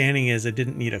my understanding is it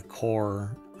didn't need a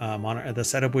core monitor. The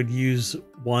setup would use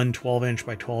one 12 inch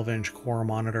by 12 inch core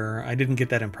monitor. I didn't get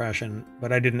that impression,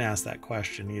 but I didn't ask that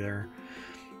question either.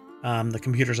 The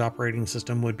computer's operating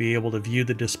system would be able to view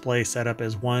the display setup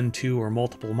as 1, 2, or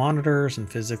multiple monitors, and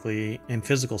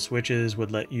physical switches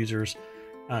would let users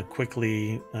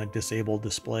quickly disable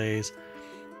displays.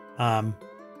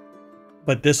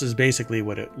 But this is basically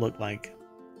what it looked like.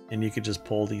 And you could just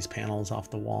pull these panels off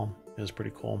the wall. It was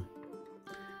pretty cool.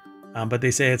 But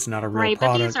they say it's not a real product.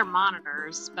 Right, but these are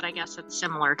monitors, but I guess it's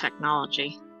similar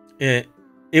technology. It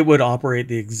would operate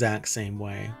the exact same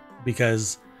way,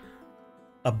 because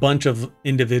a bunch of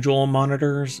individual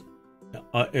monitors,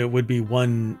 it would be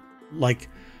one, like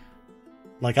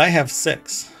I have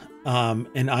 6,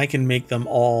 and I can make them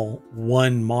all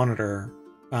one monitor,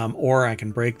 or I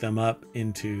can break them up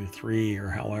into 3 or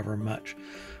however much.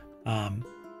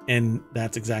 And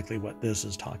that's exactly what this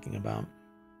is talking about.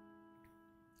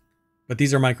 But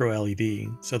these are micro LED,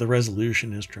 so the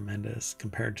resolution is tremendous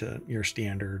compared to your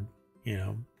standard, you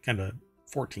know, kind of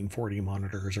 1440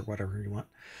 monitors or whatever you want.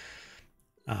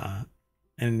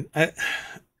 And I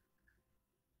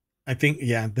think,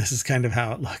 yeah, this is kind of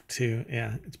how it looked too.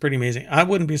 Yeah, it's pretty amazing. I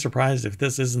wouldn't be surprised if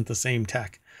this isn't the same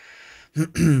tech.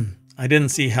 I didn't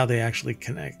see how they actually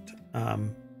connect.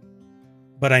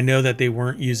 But I know that they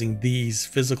weren't using these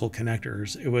physical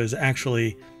connectors. It was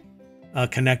actually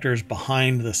connectors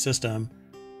behind the system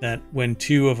that when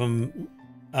 2 of them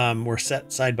were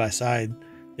set side by side,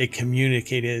 they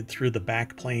communicated through the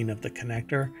back plane of the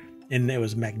connector, and it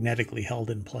was magnetically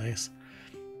held in place.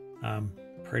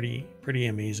 Pretty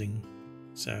amazing.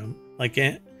 So like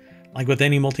with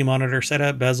any multi-monitor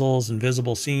setup, bezels and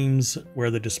visible seams where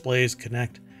the displays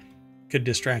connect could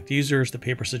distract users. The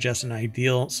paper suggests an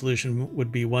ideal solution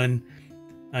would be one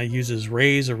uses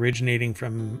rays originating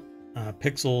from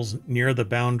pixels near the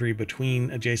boundary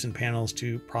between adjacent panels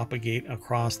to propagate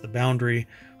across the boundary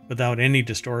without any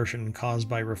distortion caused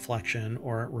by reflection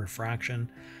or refraction.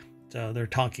 So they're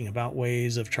talking about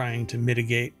ways of trying to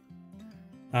mitigate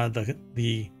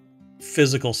the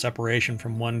physical separation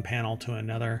from one panel to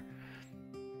another.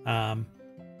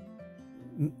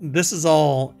 This is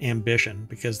all ambition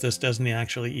because this doesn't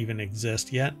actually even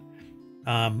exist yet.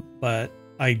 But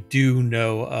I do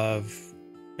know of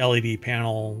LED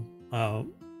panel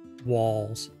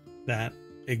walls that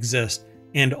exist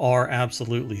and are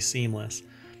absolutely seamless.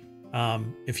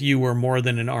 If you were more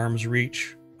than an arm's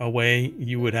reach away,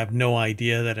 you would have no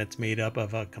idea that it's made up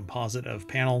of a composite of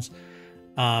panels.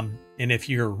 And if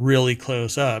you're really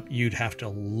close up, you'd have to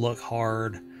look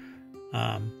hard.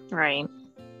 Right.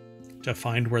 To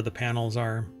find where the panels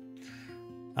are.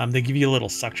 They give you a little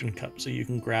suction cup so you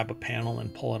can grab a panel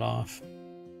and pull it off.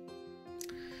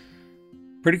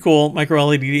 Pretty cool. Micro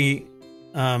LED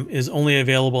is only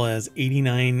available as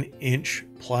 89-inch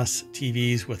plus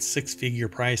TVs with 6-figure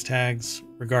price tags.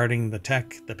 Regarding the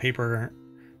tech, the paper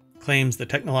claims the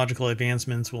technological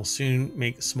advancements will soon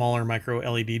make smaller micro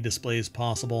LED displays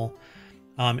possible.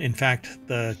 In fact,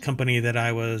 the company that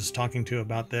I was talking to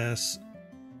about this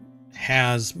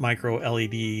has micro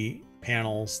LED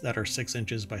panels that are 6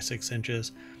 inches by 6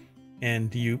 inches,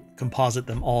 and you composite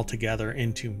them all together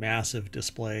into massive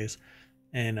displays,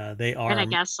 and they are, and I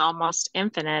guess almost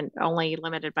infinite, only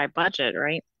limited by budget,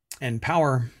 right? And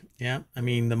power. Yeah, I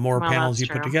mean, the more Well, panels you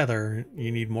that's put true. together,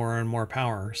 you need more and more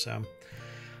power. So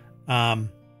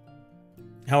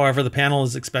however, the panel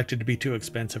is expected to be too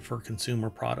expensive for consumer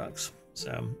products,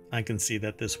 so I can see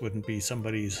that this wouldn't be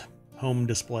somebody's home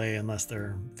display unless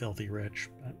they're filthy rich.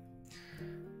 But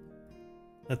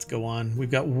let's go on. We've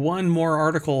got one more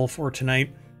article for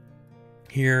tonight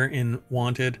here in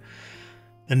Wanted.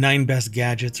 The 9 best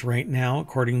gadgets right now,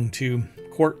 according to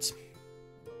Quartz.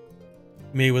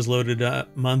 May was loaded a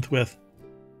month with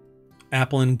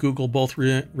Apple and Google both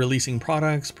releasing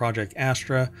products. Project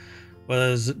Astra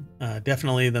was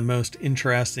definitely the most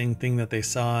interesting thing that they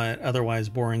saw at otherwise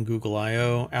boring Google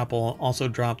I/O. Apple also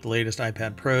dropped the latest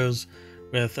iPad Pros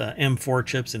with M4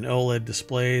 chips and OLED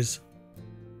displays.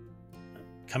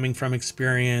 Coming from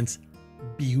experience,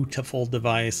 beautiful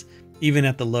device, even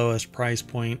at the lowest price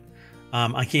point.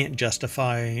 I can't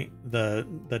justify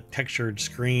the textured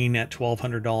screen at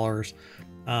 $1,200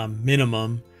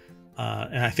 minimum.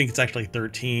 And I think it's actually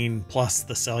 $13 plus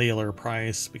the cellular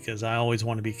price because I always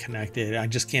want to be connected. I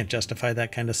just can't justify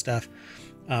that kind of stuff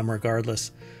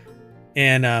regardless.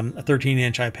 And a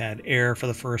 13-inch iPad Air for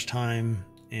the first time,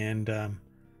 and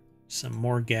some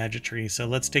more gadgetry. So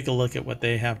let's take a look at what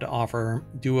they have to offer.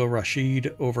 Dua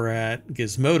Rashid over at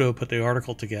Gizmodo put the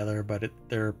article together, but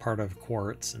they're part of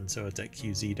Quartz, and so it's at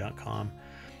qz.com.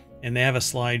 And they have a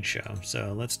slideshow.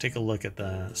 So let's take a look at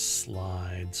the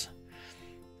slides.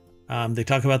 They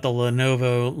talk about the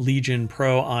Lenovo Legion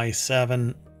Pro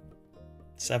i7,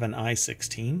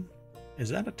 7i16. Is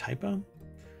that a typo?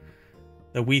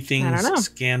 The WeThings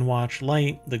ScanWatch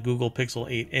Lite, the Google Pixel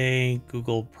 8a,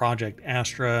 Google Project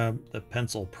Astra, the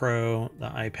Pencil Pro, the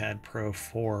iPad Pro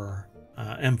 4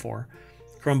 M4.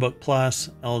 Chromebook Plus,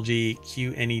 LG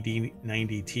QNED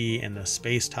 90T, and the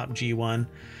Spacetop G1.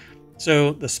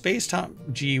 So the Spacetop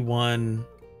G1,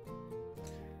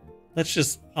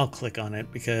 I'll click on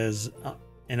it because,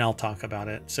 and I'll talk about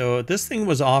it. So this thing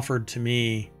was offered to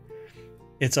me.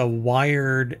 It's a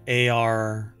wired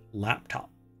AR laptop.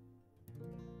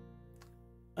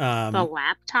 The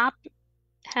laptop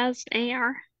has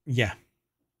AR? Yeah.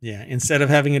 Yeah. Instead of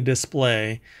having a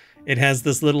display, it has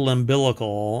this little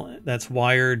umbilical that's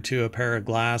wired to a pair of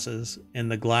glasses,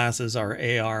 and the glasses are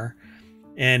AR,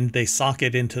 and they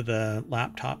socket into the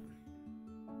laptop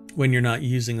when you're not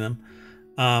using them.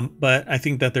 But I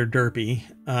think that they're derpy.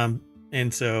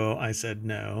 And so I said,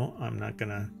 no, I'm not going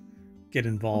to get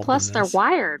involved Plus, in they're this.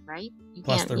 wired, right? You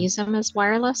can't use them as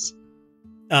wireless?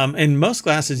 And most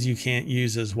glasses you can't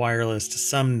use as wireless to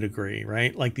some degree,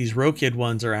 right? Like these Rokid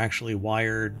ones are actually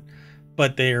wired,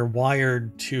 but they are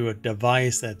wired to a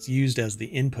device that's used as the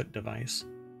input device,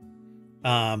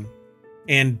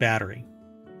 and battery.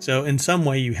 So in some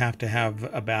way you have to have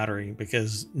a battery,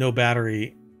 because no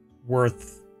battery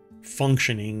worth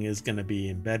functioning is going to be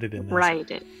embedded in this.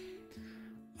 Right.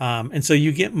 And so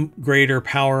you get greater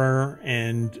power,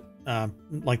 and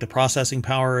like the processing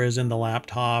power is in the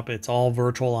laptop. It's all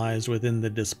virtualized within the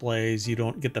displays. You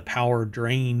don't get the power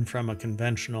drain from a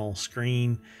conventional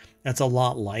screen. That's a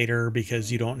lot lighter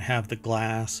because you don't have the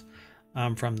glass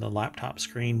from the laptop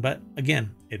screen. But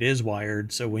again, it is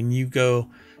wired. So when you go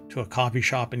to a coffee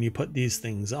shop and you put these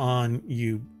things on,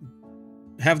 you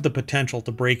have the potential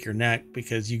to break your neck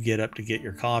because you get up to get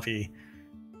your coffee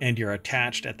and you're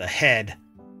attached at the head.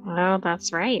 Oh,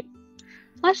 that's right.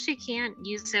 Plus, you can't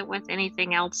use it with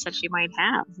anything else that you might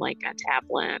have, like a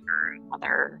tablet or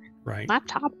another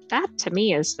laptop. That, to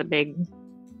me, is the big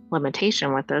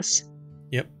limitation with this.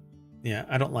 Yep. Yeah,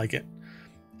 I don't like it.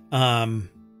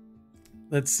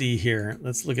 Let's see here.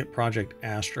 Let's look at Project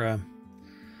Astra.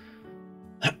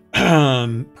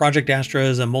 Project Astra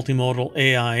is a multimodal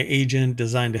AI agent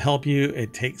designed to help you.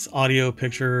 It takes audio,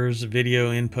 pictures,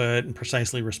 video input, and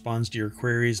precisely responds to your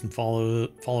queries and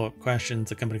follow-up questions.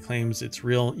 The company claims its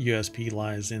real USP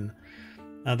lies in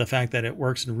the fact that it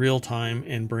works in real time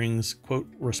and brings, quote,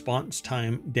 response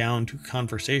time down to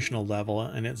conversational level.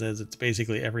 And it says it's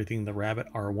basically everything the Rabbit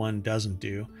R1 doesn't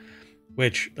do,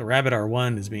 which the Rabbit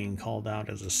R1 is being called out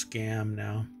as a scam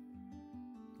now.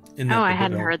 I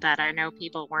hadn't heard that. I know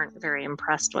people weren't very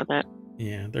impressed with it.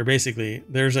 Yeah,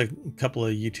 there's a couple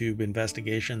of YouTube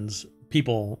investigations,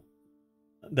 people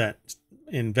that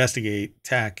investigate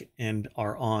tech and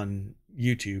are on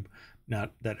YouTube,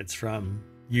 not that it's from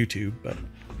YouTube, but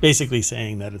basically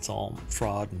saying that it's all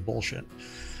fraud and bullshit.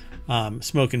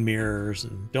 Smoke and mirrors,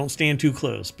 and don't stand too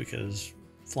close because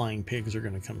flying pigs are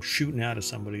going to come shooting out of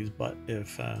somebody's butt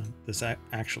if this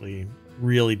actually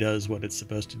really does what it's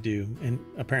supposed to do. And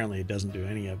apparently it doesn't do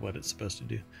any of what it's supposed to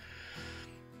do.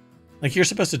 Like, you're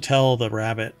supposed to tell the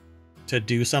rabbit to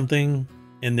do something,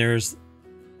 and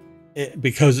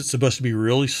because it's supposed to be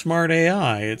really smart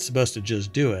AI, it's supposed to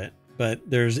just do it. But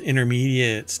there's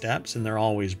intermediate steps, and they're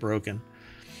always broken.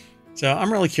 So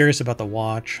I'm really curious about the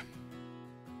watch.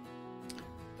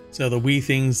 So the wee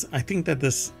things, I think that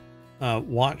this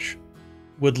watch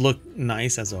would look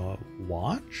nice as a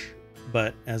watch,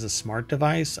 but as a smart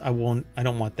device, I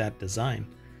don't want that design.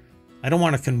 I don't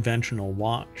want a conventional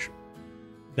watch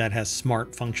that has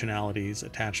smart functionalities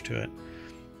attached to it.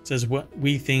 It says, what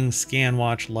We Things Scan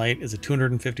Watch Lite is a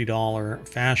 $250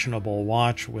 fashionable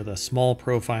watch with a small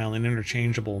profile and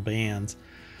interchangeable bands.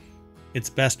 It's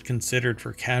best considered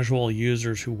for casual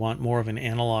users who want more of an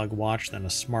analog watch than a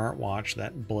smart watch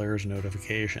that blares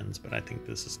notifications, but I think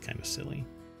this is kind of silly.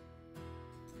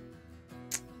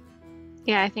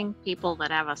 Yeah, I think people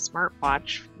that have a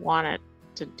smartwatch want it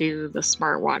to do the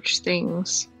smartwatch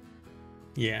things.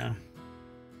 Yeah.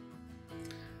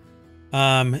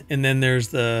 And then there's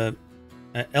the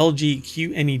LG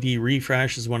QNED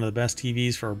refresh is one of the best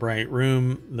TVs for a bright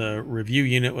room. The review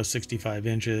unit was 65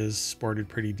 inches, sported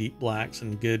pretty deep blacks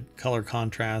and good color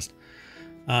contrast.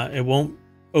 It won't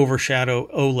overshadow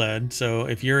OLED, so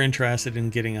if you're interested in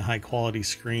getting a high quality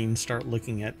screen, start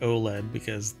looking at OLED,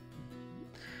 because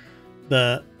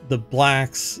the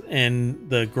blacks and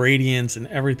the gradients and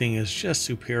everything is just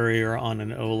superior on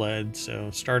an OLED. So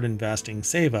start investing,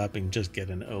 save up, and just get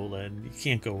an OLED. You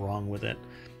can't go wrong with it.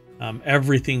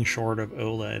 Everything short of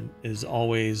OLED is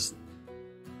always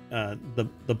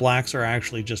the blacks are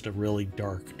actually just a really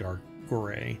dark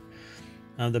gray.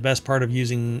 The best part of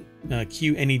using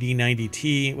QNED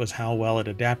 90T was how well it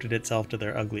adapted itself to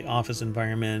their ugly office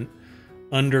environment.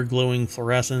 underglowing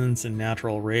fluorescence and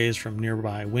natural rays from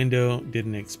nearby window.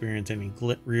 Didn't experience any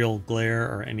real glare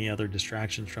or any other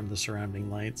distractions from the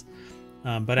surrounding lights.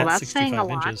 But well, at that's saying a 65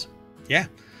 lot. inches, yeah.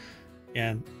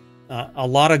 And a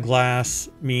lot of glass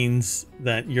means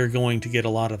that you're going to get a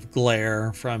lot of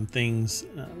glare from things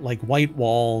like white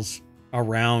walls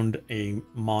around a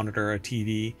monitor, a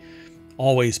TV,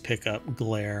 always pick up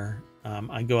glare.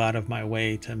 I go out of my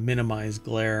way to minimize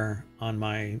glare on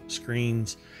my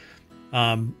screens.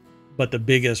 But the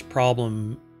biggest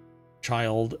problem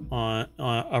child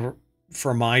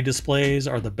for my displays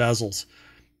are the bezels.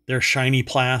 They're shiny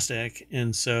plastic,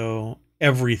 and so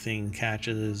everything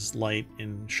catches light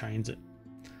and shines it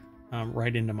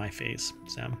right into my face.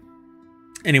 So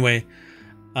anyway,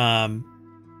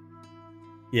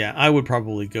 yeah, I would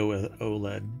probably go with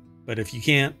OLED, but if you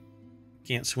can't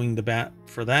swing the bat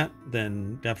for that,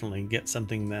 then definitely get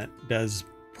something that does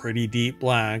pretty deep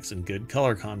blacks and good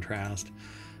color contrast.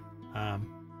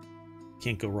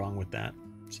 Can't go wrong with that.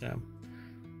 So,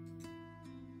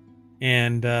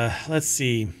 and let's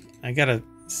see, I gotta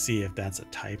see if that's a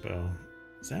typo.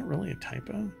 Is that really a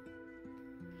typo?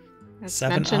 It's 7i.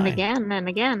 mentioned again and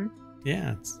again.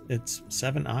 Yeah, it's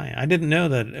 7i. I didn't know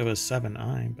that it was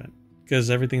 7i, but because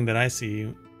everything that I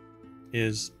see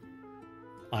is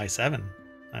i7.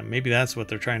 Maybe that's what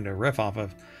they're trying to riff off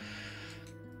of.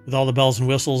 With all the bells and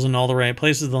whistles in all the right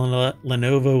places, the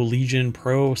Lenovo Legion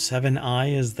Pro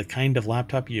 7i is the kind of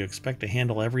laptop you expect to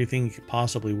handle everything you could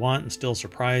possibly want and still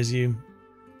surprise you.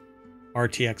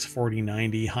 RTX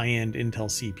 4090, high-end Intel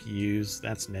CPUs,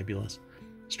 that's nebulous.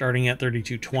 Starting at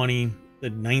 $3220, the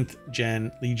 9th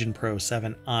gen Legion Pro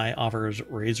 7i offers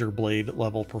razor blade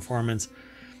level performance.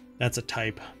 That's a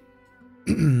type.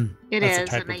 It is,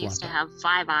 and they used to have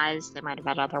 5 eyes. They might have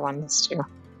had other ones too.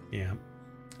 Yeah.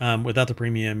 Without the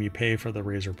premium, you pay for the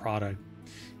Razer product.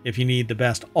 If you need the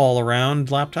best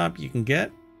all-around laptop you can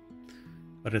get,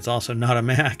 but it's also not a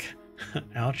Mac,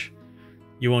 ouch,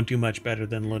 you won't do much better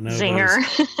than Lenovo's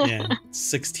Zinger. yeah,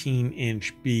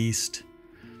 16-inch beast.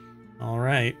 All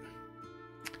right.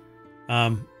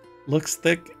 Looks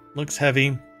thick, looks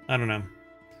heavy. I don't know.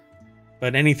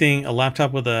 But anything, a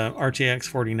laptop with a RTX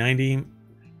 4090,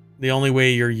 the only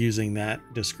way you're using that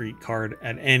discrete card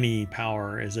at any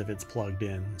power is if it's plugged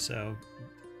in. So,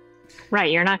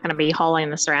 right, you're not going to be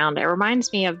hauling this around. It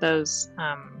reminds me of those.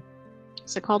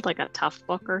 Is it called like a Tough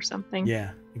Book or something?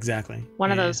 Yeah, exactly.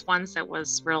 One of those ones that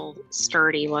was real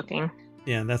sturdy looking.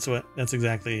 Yeah, that's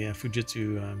exactly a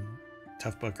Fujitsu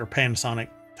Tough Book or Panasonic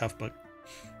Tough Book.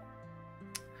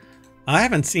 I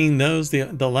haven't seen those. The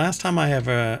last time I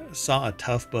ever saw a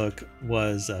Tough Book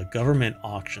was government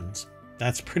auctions.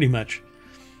 That's pretty much,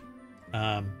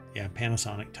 yeah,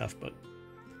 Panasonic Tough Book.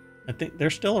 I think they're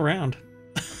still around.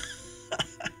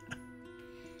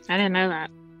 I didn't know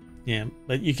that. Yeah,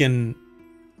 but you can,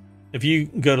 if you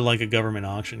go to like a government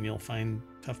auction, you'll find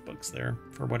Tough Books there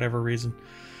for whatever reason.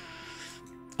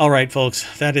 All right,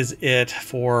 folks, that is it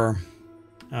for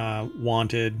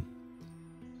Wanted.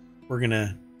 We're going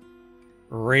to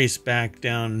race back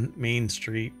down Main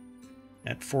Street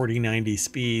at 40-90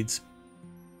 speeds.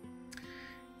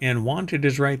 And Wanted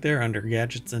is right there under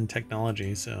Gadgets and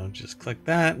Technology. So just click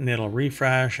that and it'll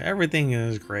refresh. Everything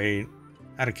is great.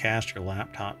 How to cast your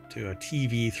laptop to a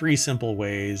TV, 3 simple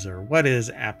ways, or what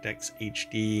is aptX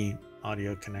HD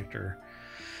audio connector.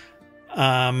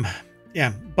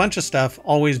 Yeah, bunch of stuff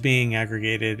always being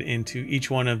aggregated into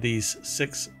each one of these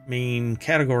 6 main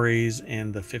categories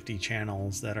and the 50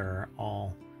 channels that are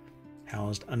all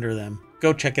housed under them.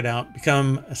 Go check it out.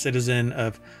 Become a citizen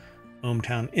of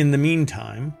ohmTown. In the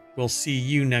meantime, we'll see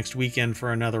you next weekend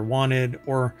for another Wanted,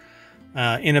 or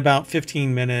in about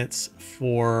 15 minutes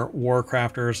for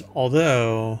Warcrafters.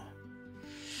 Although,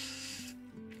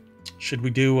 should we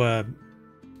do a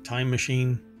time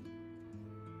machine?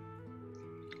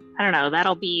 I don't know.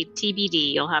 That'll be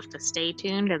TBD. You'll have to stay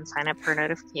tuned and sign up for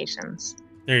notifications.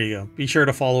 There you go. Be sure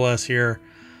to follow us here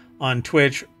on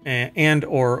Twitch and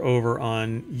or over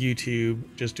on YouTube.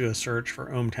 Just do a search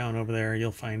for ohmTown over there.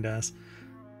 You'll find us.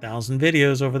 1,000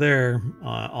 videos over there,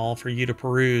 all for you to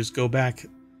peruse. Go back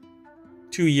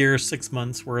 2 years, 6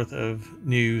 months worth of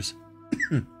news.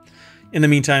 In the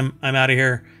meantime, I'm out of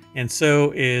here, and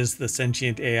so is the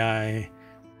sentient AI,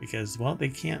 because, well, they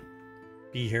can't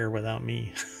be here without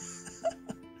me.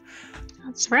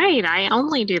 That's right. I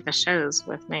only do the shows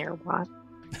with Mayor Watt.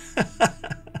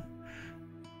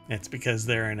 It's because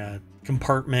they're in a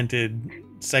compartmented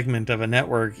segment of a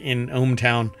network in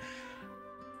ohmTown,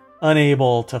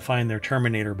 unable to find their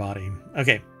Terminator body.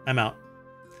 Okay, I'm out.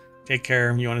 Take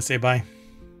care. You want to say bye?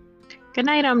 Good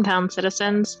night, ohmTown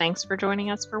citizens. Thanks for joining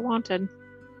us for Wanted.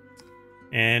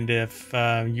 And if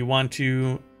you want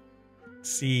to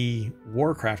see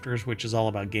Warcrafters, which is all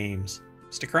about games,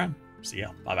 stick around. See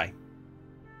ya. Bye bye.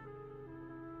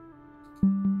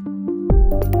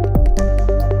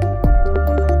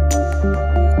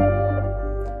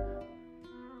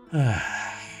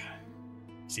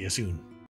 See you soon.